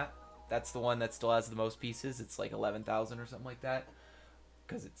world map. That's the one that still has the most pieces. It's like 11,000 or something like that.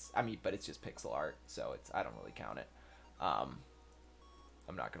 Because but it's just pixel art, so I don't really count it. I'm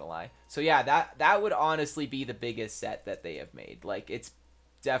not gonna lie. So yeah, that would honestly be the biggest set that they have made. Like, it's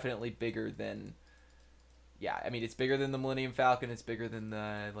definitely bigger than yeah, I mean, it's bigger than the Millennium Falcon. It's bigger than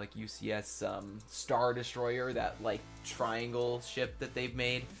the like UCS Star Destroyer, that like triangle ship that they've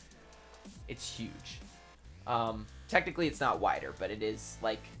made. It's huge. Technically, it's not wider, but it is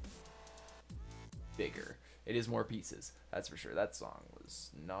like bigger. It is more pieces. That's for sure. That song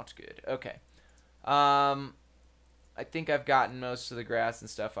was not good. Okay. I think I've gotten most of the grass and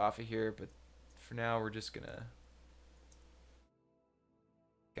stuff off of here, but for now we're just gonna.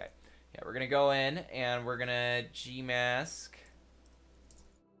 Okay. Yeah, we're gonna go in and we're gonna G-mask.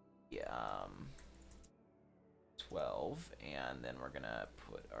 Yeah, 12, and then we're gonna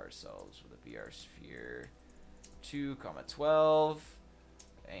put ourselves with a BR sphere 2,12,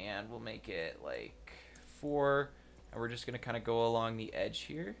 and we'll make it like 4, and we're just gonna kind of go along the edge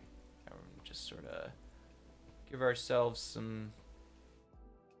here and just sort of give ourselves some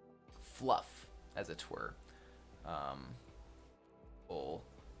fluff, as it were. Full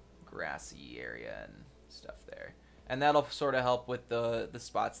grassy area and stuff there, and that'll sort of help with the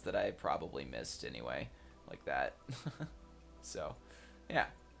spots that I probably missed anyway, like that. So yeah,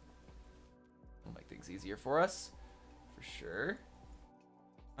 it'll make things easier for us for sure.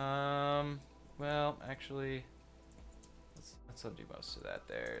 Well, actually, let's undo most of that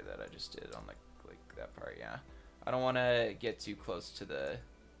there that I just did on the like that part. Yeah, I don't want to get too close to the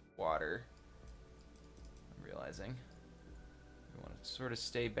water. I'm realizing we want to sort of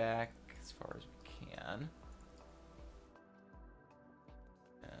stay back as far as we can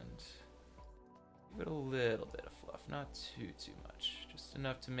and give it a little bit of fluff, not too much, just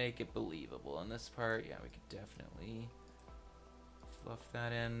enough to make it believable. In this part, yeah, we could definitely fluff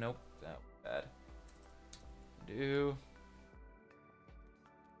that in. Nope, that was bad. Do.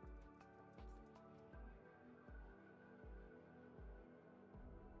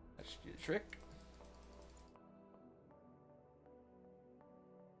 That should do the trick.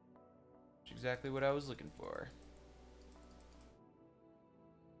 That's exactly what I was looking for.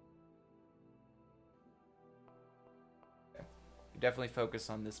 Okay. Definitely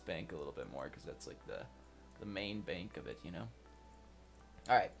focus on this bank a little bit more because that's like the main bank of it, you know.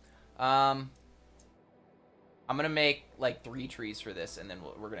 All right. I'm gonna make like 3 trees for this, and then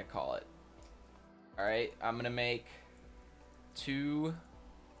we're gonna call it. All right. I'm gonna make 2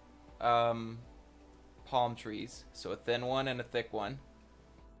 palm trees, so a thin one and a thick one.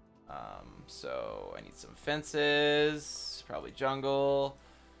 So I need some fences, probably jungle,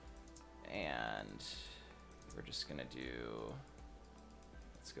 and we're just gonna do.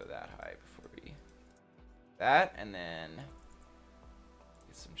 Let's go that high before we that, and then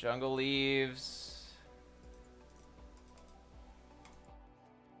get some jungle leaves.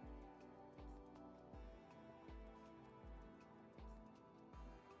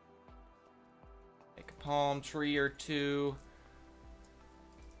 Make a palm tree or 2.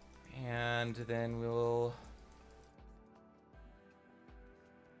 And then we'll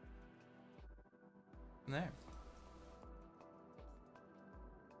from there.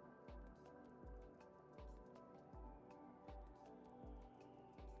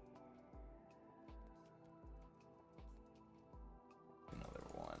 Another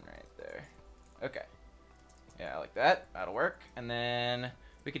one right there. Okay. Yeah, like that. That'll work. And then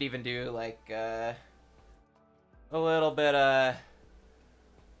we could even do like a little bit of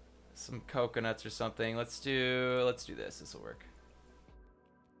some coconuts or something. Let's do this. This will work.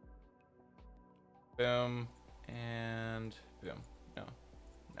 Boom and boom. No,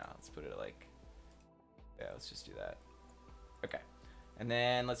 let's put it like, yeah, let's just do that. Okay, and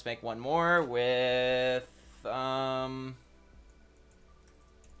then let's make one more with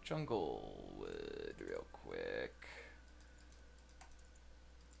jungle wood real quick.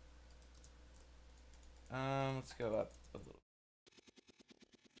 Let's go up a little.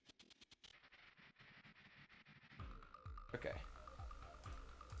 Okay.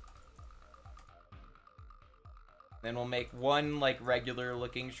 Then we'll make one like regular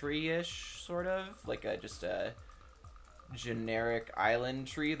looking tree-ish, sort of like just a generic island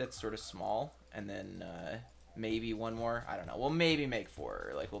tree that's sort of small, and then maybe one more. I don't know. We'll maybe make 4,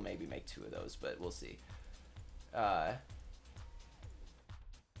 or like we'll maybe make 2 of those, but we'll see.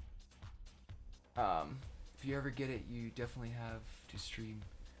 If you ever get it, you definitely have to stream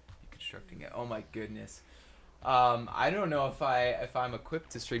constructing it. Oh my goodness. I don't know if I'm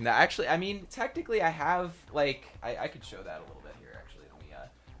equipped to stream that. Actually, I mean, technically I have, like, I could show that a little bit here, actually. Let me,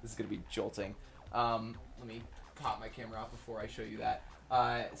 this is gonna be jolting. Let me pop my camera off before I show you that.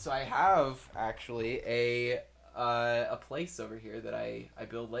 So I have, actually, a place over here that I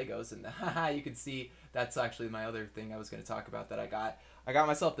build Legos, and you can see that's actually my other thing I was gonna talk about that I got. I got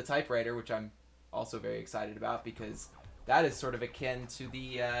myself the typewriter, which I'm also very excited about, because that is sort of akin to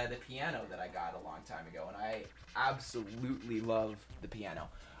the piano that I got a long time ago, and I absolutely love the piano,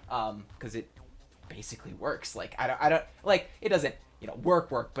 because it basically works. Like I don't like it doesn't work,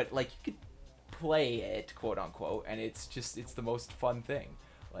 but like you could play it, quote unquote, and it's the most fun thing.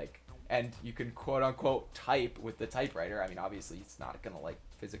 Like, and you can quote unquote type with the typewriter. I mean, obviously it's not gonna like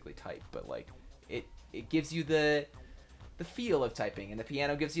physically type, but like it gives you the feel of typing, and the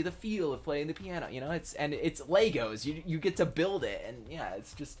piano gives you the feel of playing the piano. It's Legos. You get to build it, and yeah,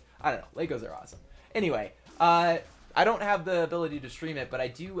 it's just, I don't know. Legos are awesome. Anyway, I don't have the ability to stream it, but I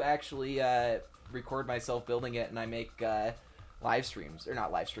do actually record myself building it, and I make live streams, or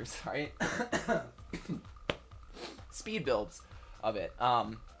not live streams, sorry, speed builds of it.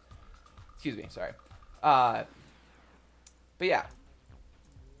 Excuse me, sorry. But yeah.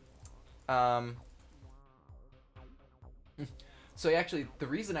 So actually, the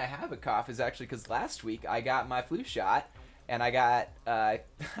reason I have a cough is actually because last week I got my flu shot, and I got I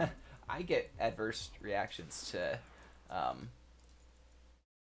get adverse reactions to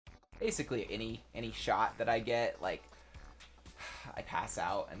basically any shot that I get. Like, I pass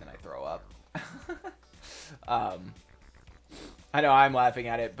out and then I throw up. I know I'm laughing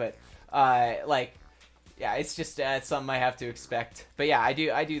at it, but like, yeah, it's just something I have to expect. But yeah, I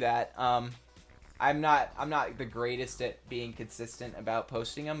do that. I'm not the greatest at being consistent about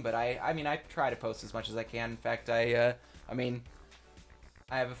posting them, but I mean I try to post as much as I can. In fact, I mean,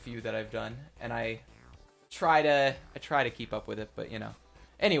 I have a few that I've done, and I try to keep up with it. But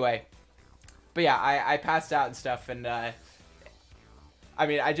anyway. But yeah, I passed out and stuff, and I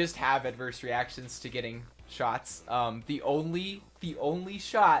mean, I just have adverse reactions to getting shots. The only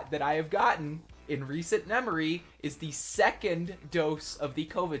shot that I have gotten in recent memory is the second dose of the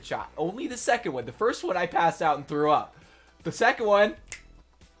COVID shot. Only the second one. The first one I passed out and threw up. The second one,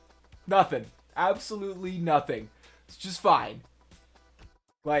 nothing. Absolutely nothing. It's just fine.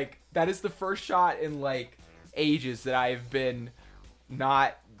 Like, that is the first shot in like ages that I've been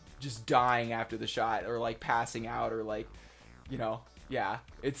not just dying after the shot, or like passing out, or like, yeah,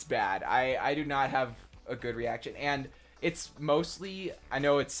 it's bad. I do not have a good reaction, and it's mostly, I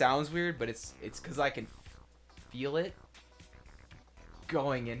know it sounds weird, but it's because I can feel it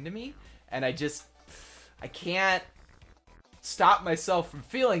going into me, and I can't stop myself from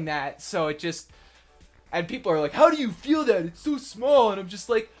feeling that, so it just, and people are like, how do you feel that? It's so small, and I'm just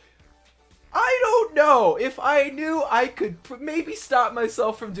like, I don't know. If I knew, I could maybe stop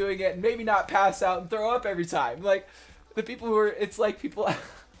myself from doing it, and maybe not pass out and throw up every time. Like, the people who are, it's like people,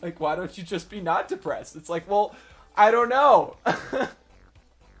 like, why don't you just be not depressed? It's like, well, I don't know.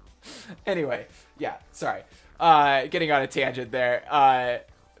 Anyway, yeah, sorry. Getting on a tangent there.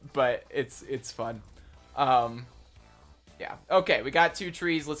 But it's fun. Yeah. Okay, we got 2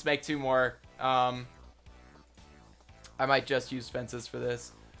 trees. Let's make 2 more. I might just use fences for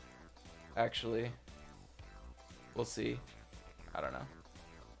this. Actually. We'll see. I don't know.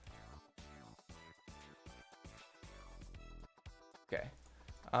 Okay.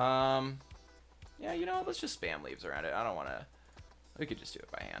 Yeah, let's just spam leaves around it. I don't want to... We could just do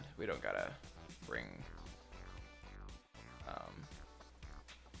it by hand. We don't gotta bring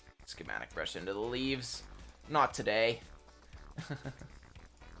schematic brush into the leaves. Not today.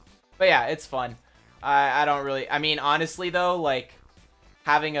 But yeah, it's fun. I don't really... I mean, honestly, though, like,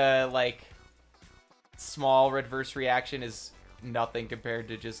 having a, like, small adverse reaction is nothing compared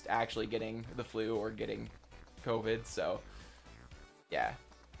to just actually getting the flu or getting COVID, so... Yeah.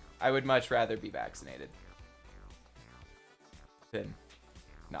 I would much rather be vaccinated than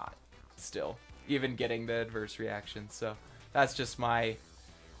not, still. Even getting the adverse reaction, so... That's just my,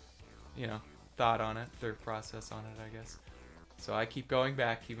 thought on it, their process on it, I guess. So I keep going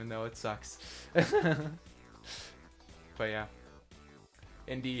back, even though it sucks. But yeah.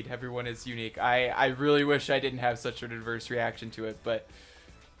 Indeed, everyone is unique. I really wish I didn't have such an adverse reaction to it, but...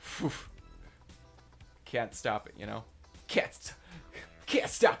 Whew, can't stop it, Can't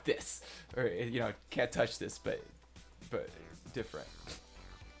stop this! Or, can't touch this, but different.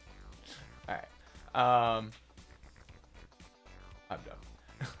 Alright. I'm done.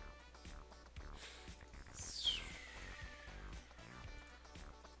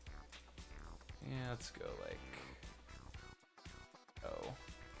 Yeah, let's go like... Oh.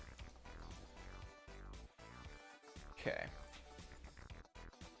 Okay.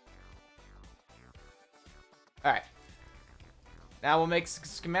 Alright. Now we'll make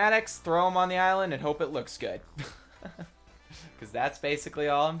schematics, throw them on the island, and hope it looks good. Because that's basically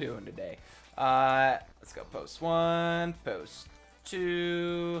all I'm doing today. Let's go post 1, post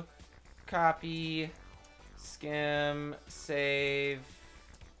 2, copy, skim, save,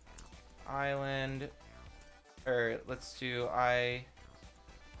 island, or let's do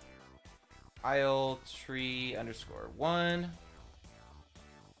isle tree underscore 1.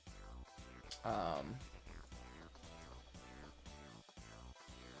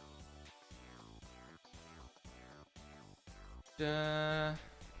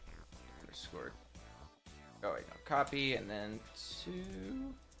 Underscore. Oh wait, no. Copy and then 2.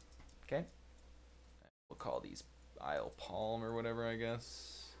 Okay. We'll call these Isle Palm or whatever, I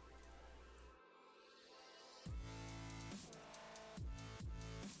guess.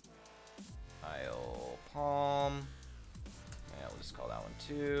 Isle Palm. Yeah, we'll just call that one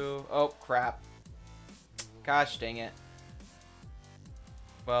 2. Oh crap. Gosh dang it.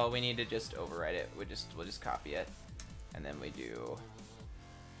 Well, we need to just overwrite it. We'll just copy it. And then we do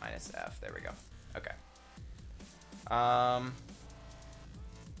 -F. There we go. Okay.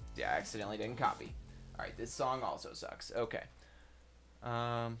 Yeah, I accidentally didn't copy. Alright, this song also sucks. Okay.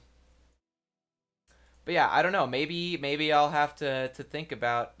 But yeah, I don't know. Maybe I'll have to think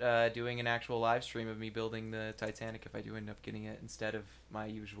about doing an actual live stream of me building the Titanic if I do end up getting it instead of my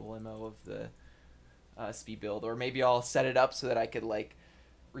usual MO of the speed build. Or maybe I'll set it up so that I could like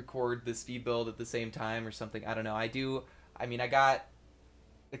record the speed build at the same time or something. I don't know. I got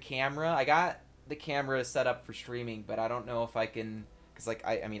the camera set up for streaming, but I don't know if I can, because like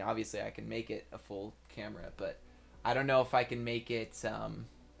I mean obviously I can make it a full camera, but I don't know if I can make it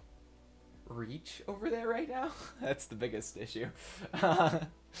reach over there right now. That's the biggest issue.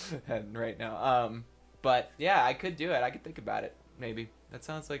 And right now but yeah, I could do it. I could think about it. Maybe that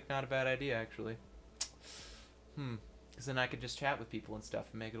sounds like not a bad idea actually. Because then I could just chat with people and stuff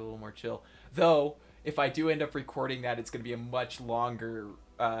and make it a little more chill. Though, if I do end up recording that, it's going to be a much longer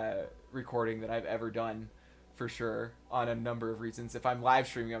recording than I've ever done, for sure, on a number of reasons. If I'm live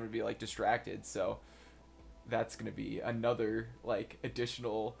streaming, I'm going to be, like, distracted, so that's going to be another, like,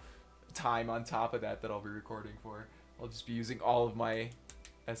 additional time on top of that I'll be recording for. I'll just be using all of my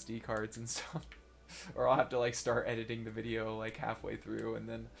SD cards and stuff. Or I'll have to, like, start editing the video, like, halfway through, and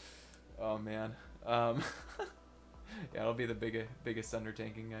then, oh, man. Yeah, it'll be the biggest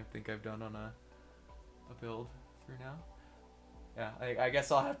undertaking I think I've done on a build for now. Yeah, I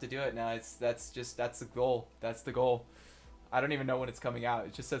guess I'll have to do it now. That's the goal. That's the goal. I don't even know when it's coming out.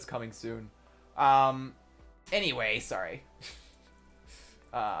 It just says coming soon. Anyway, sorry.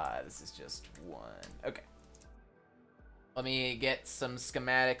 This is just one. Okay. Let me get some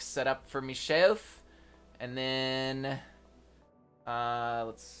schematics set up for myself, and then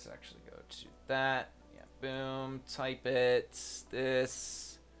let's actually go to that. Boom, type it,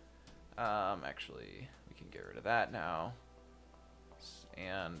 this, actually, we can get rid of that now,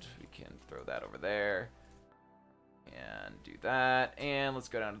 and we can throw that over there, and do that, and let's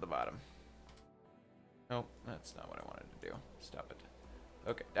go down to the bottom. Nope, that's not what I wanted to do. Stop it.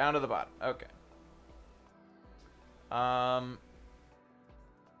 Okay, down to the bottom, okay.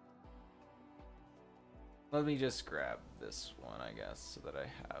 Let me just grab this one, I guess, so that I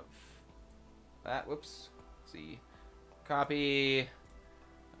have that. Whoops. Let's see. Copy.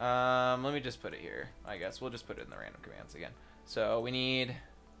 Let me just put it here. I guess we'll just put it in the random commands again. So we need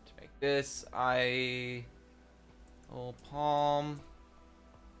to make this Isle Palm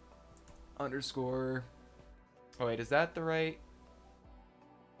underscore. Oh wait, is that the right?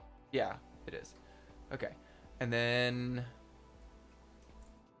 Yeah, it is. Okay, and then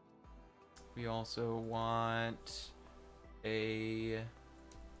we also want a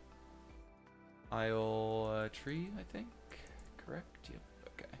Isle tree, I think. Correct? Yep.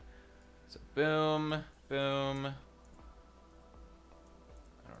 Okay. So boom, boom. I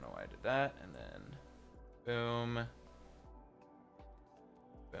don't know why I did that. And then boom,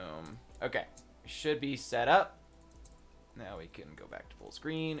 boom. Okay. We should be set up. Now we can go back to full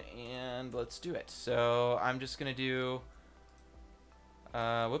screen and let's do it. So I'm just gonna do.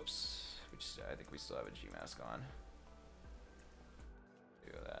 Whoops. I think we still have a Gmask on.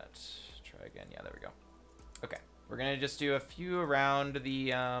 Do that. Try again. Yeah, there we go. Okay, we're gonna just do a few around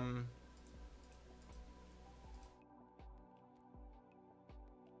the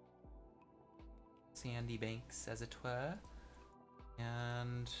sandy banks, as it were,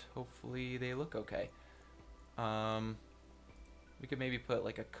 and hopefully they look okay. We could maybe put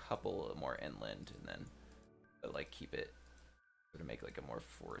like a couple more inland, and then like keep it to make like a more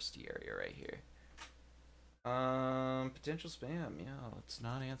foresty area right here. Potential spam. Yeah, let's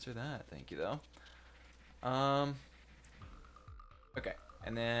not answer that. Thank you, though. Okay,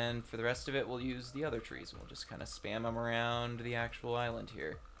 and then for the rest of it, we'll use the other trees. We'll just kind of spam them around the actual island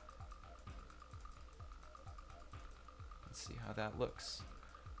here. Let's see how that looks.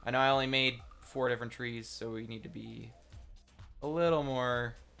 I know I only made 4 different trees, so we need to be a little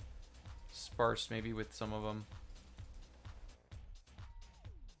more sparse maybe with some of them.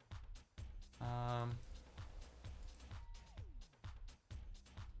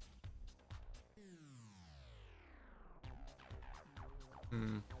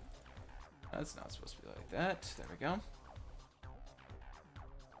 That's not supposed to be like that. There we go.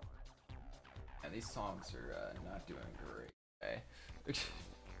 And these songs are not doing great. Okay.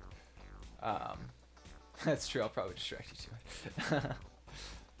 That's true. I'll probably distract you to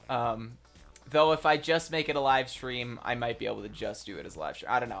it. Though if I just make it a live stream, I might be able to just do it as a live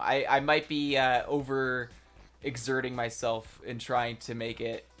stream. I don't know. I might be over exerting myself in trying to make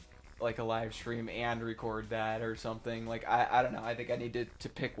it like a live stream and record that or something. Like I don't know. I think I need to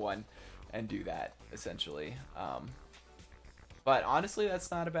pick one and do that essentially. But honestly,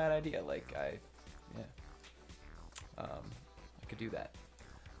 that's not a bad idea. Like I could do that.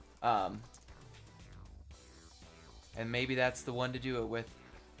 And maybe that's the one to do it with.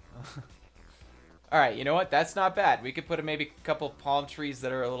 All right, you know what? That's not bad. We could put maybe a couple palm trees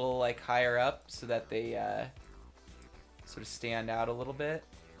that are a little like higher up so that they sort of stand out a little bit.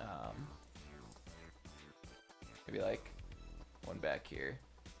 Maybe like one back here.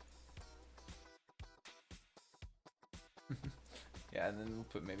 Yeah, and then we'll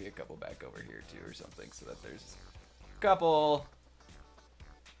put maybe a couple back over here too or something so that there's a couple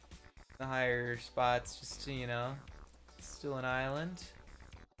the higher spots just to, you know, it's still an island.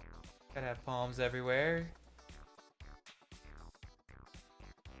 Gotta have palms everywhere.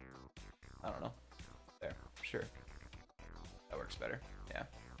 I don't know. There, sure. That works better. Yeah.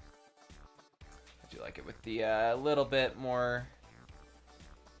 I do like it with the little bit more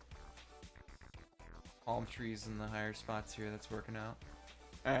palm trees in the higher spots here. That's working out.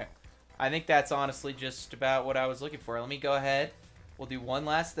 Alright. I think that's honestly just about what I was looking for. Let me go ahead. We'll do one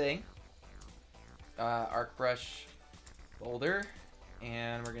last thing. Arc brush boulder.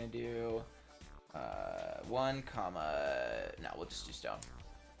 And we're going to do 1 comma... No, we'll just do stone.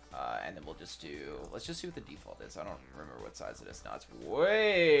 And then we'll just do... Let's just see what the default is. I don't remember what size it is now. It's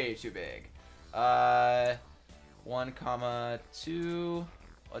way too big. 1 comma 2...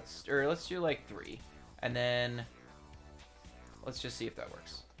 Let's do like 3. And then... Let's just see if that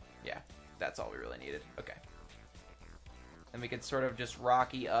works. Yeah, that's all we really needed. Okay. And we can sort of just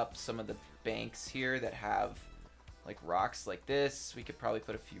rocky up some of the banks here that have... like rocks like this. We could probably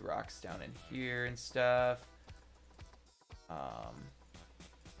put a few rocks down in here and stuff.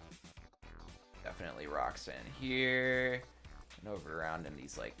 Definitely rocks in here and over around in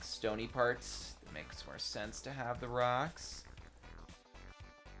these like stony parts. It makes more sense to have the rocks.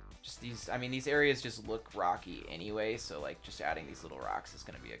 Just these, I mean, these areas just look rocky anyway, so like just adding these little rocks is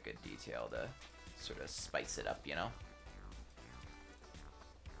going to be a good detail to sort of spice it up, you know?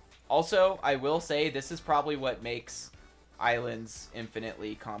 Also, I will say this is probably what makes islands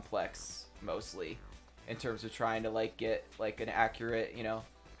infinitely complex, mostly, in terms of trying to like get like an accurate, you know,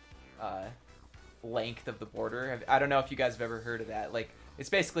 length of the border. I don't know if you guys have ever heard of that. Like, it's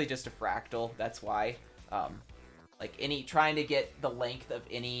basically just a fractal. That's why, like trying to get the length of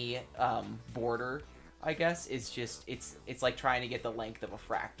any border, I guess, is just it's like trying to get the length of a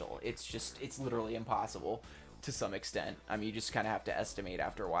fractal. It's literally impossible. To some extent. I mean, you just kind of have to estimate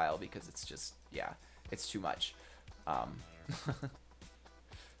after a while because it's just, yeah, it's too much. But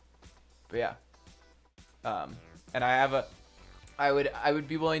yeah. And I would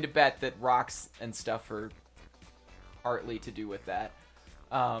be willing to bet that rocks and stuff are partly to do with that.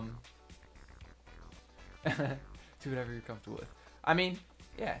 Do whatever you're comfortable with. I mean,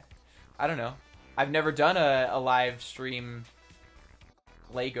 yeah, I don't know. I've never done a live stream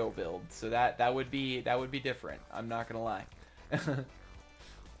Lego build, so that would be different. I'm not gonna lie.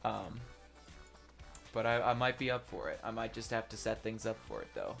 But I might be up for it. I might just have to set things up for it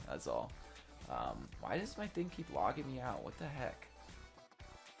though. That's all. Why does my thing keep logging me out? What the heck?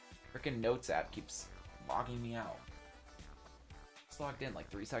 Freaking Notes app keeps logging me out. It's logged in like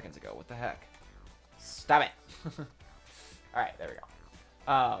 3 seconds ago. What the heck? Stop it. All right, there we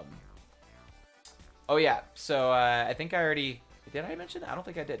go. Oh yeah. So I think I already. Did I mention that? I don't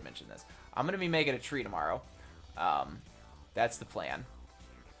think I did mention this. I'm going to be making a tree tomorrow. That's the plan.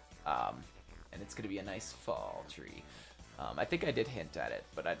 And it's going to be a nice fall tree. I think I did hint at it,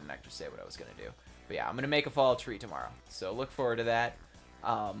 but I didn't actually say what I was going to do. But yeah, I'm going to make a fall tree tomorrow. So look forward to that.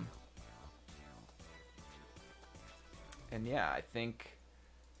 And yeah, I think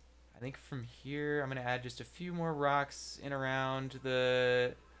from here, I'm going to add just a few more rocks in around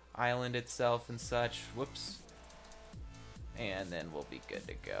the island itself and such. Whoops. And then we'll be good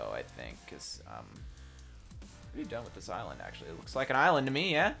to go, I think, because I'm pretty done with this island, actually. It looks like an island to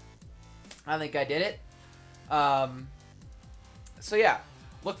me, yeah? I think I did it. So, yeah,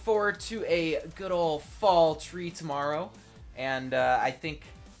 look forward to a good old fall tree tomorrow. And I think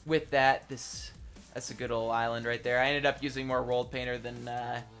with that, that's a good old island right there. I ended up using more rolled painter than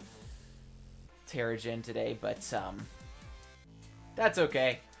Terragen today, but that's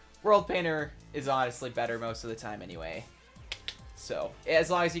okay. World Painter is honestly better most of the time anyway. So, as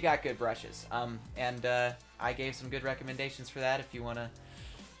long as you got good brushes. I gave some good recommendations for that if you want to,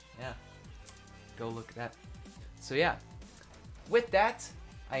 yeah, go look at that. So, yeah. With that,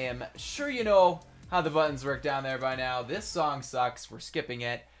 I am sure you know how the buttons work down there by now. This song sucks. We're skipping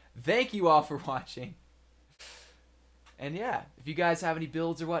it. Thank you all for watching. And yeah, if you guys have any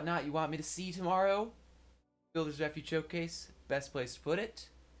builds or whatnot you want me to see tomorrow, Builder's Refuge Showcase, best place to put it.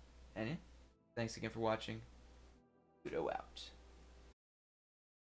 And yeah, thanks again for watching. Pluto out.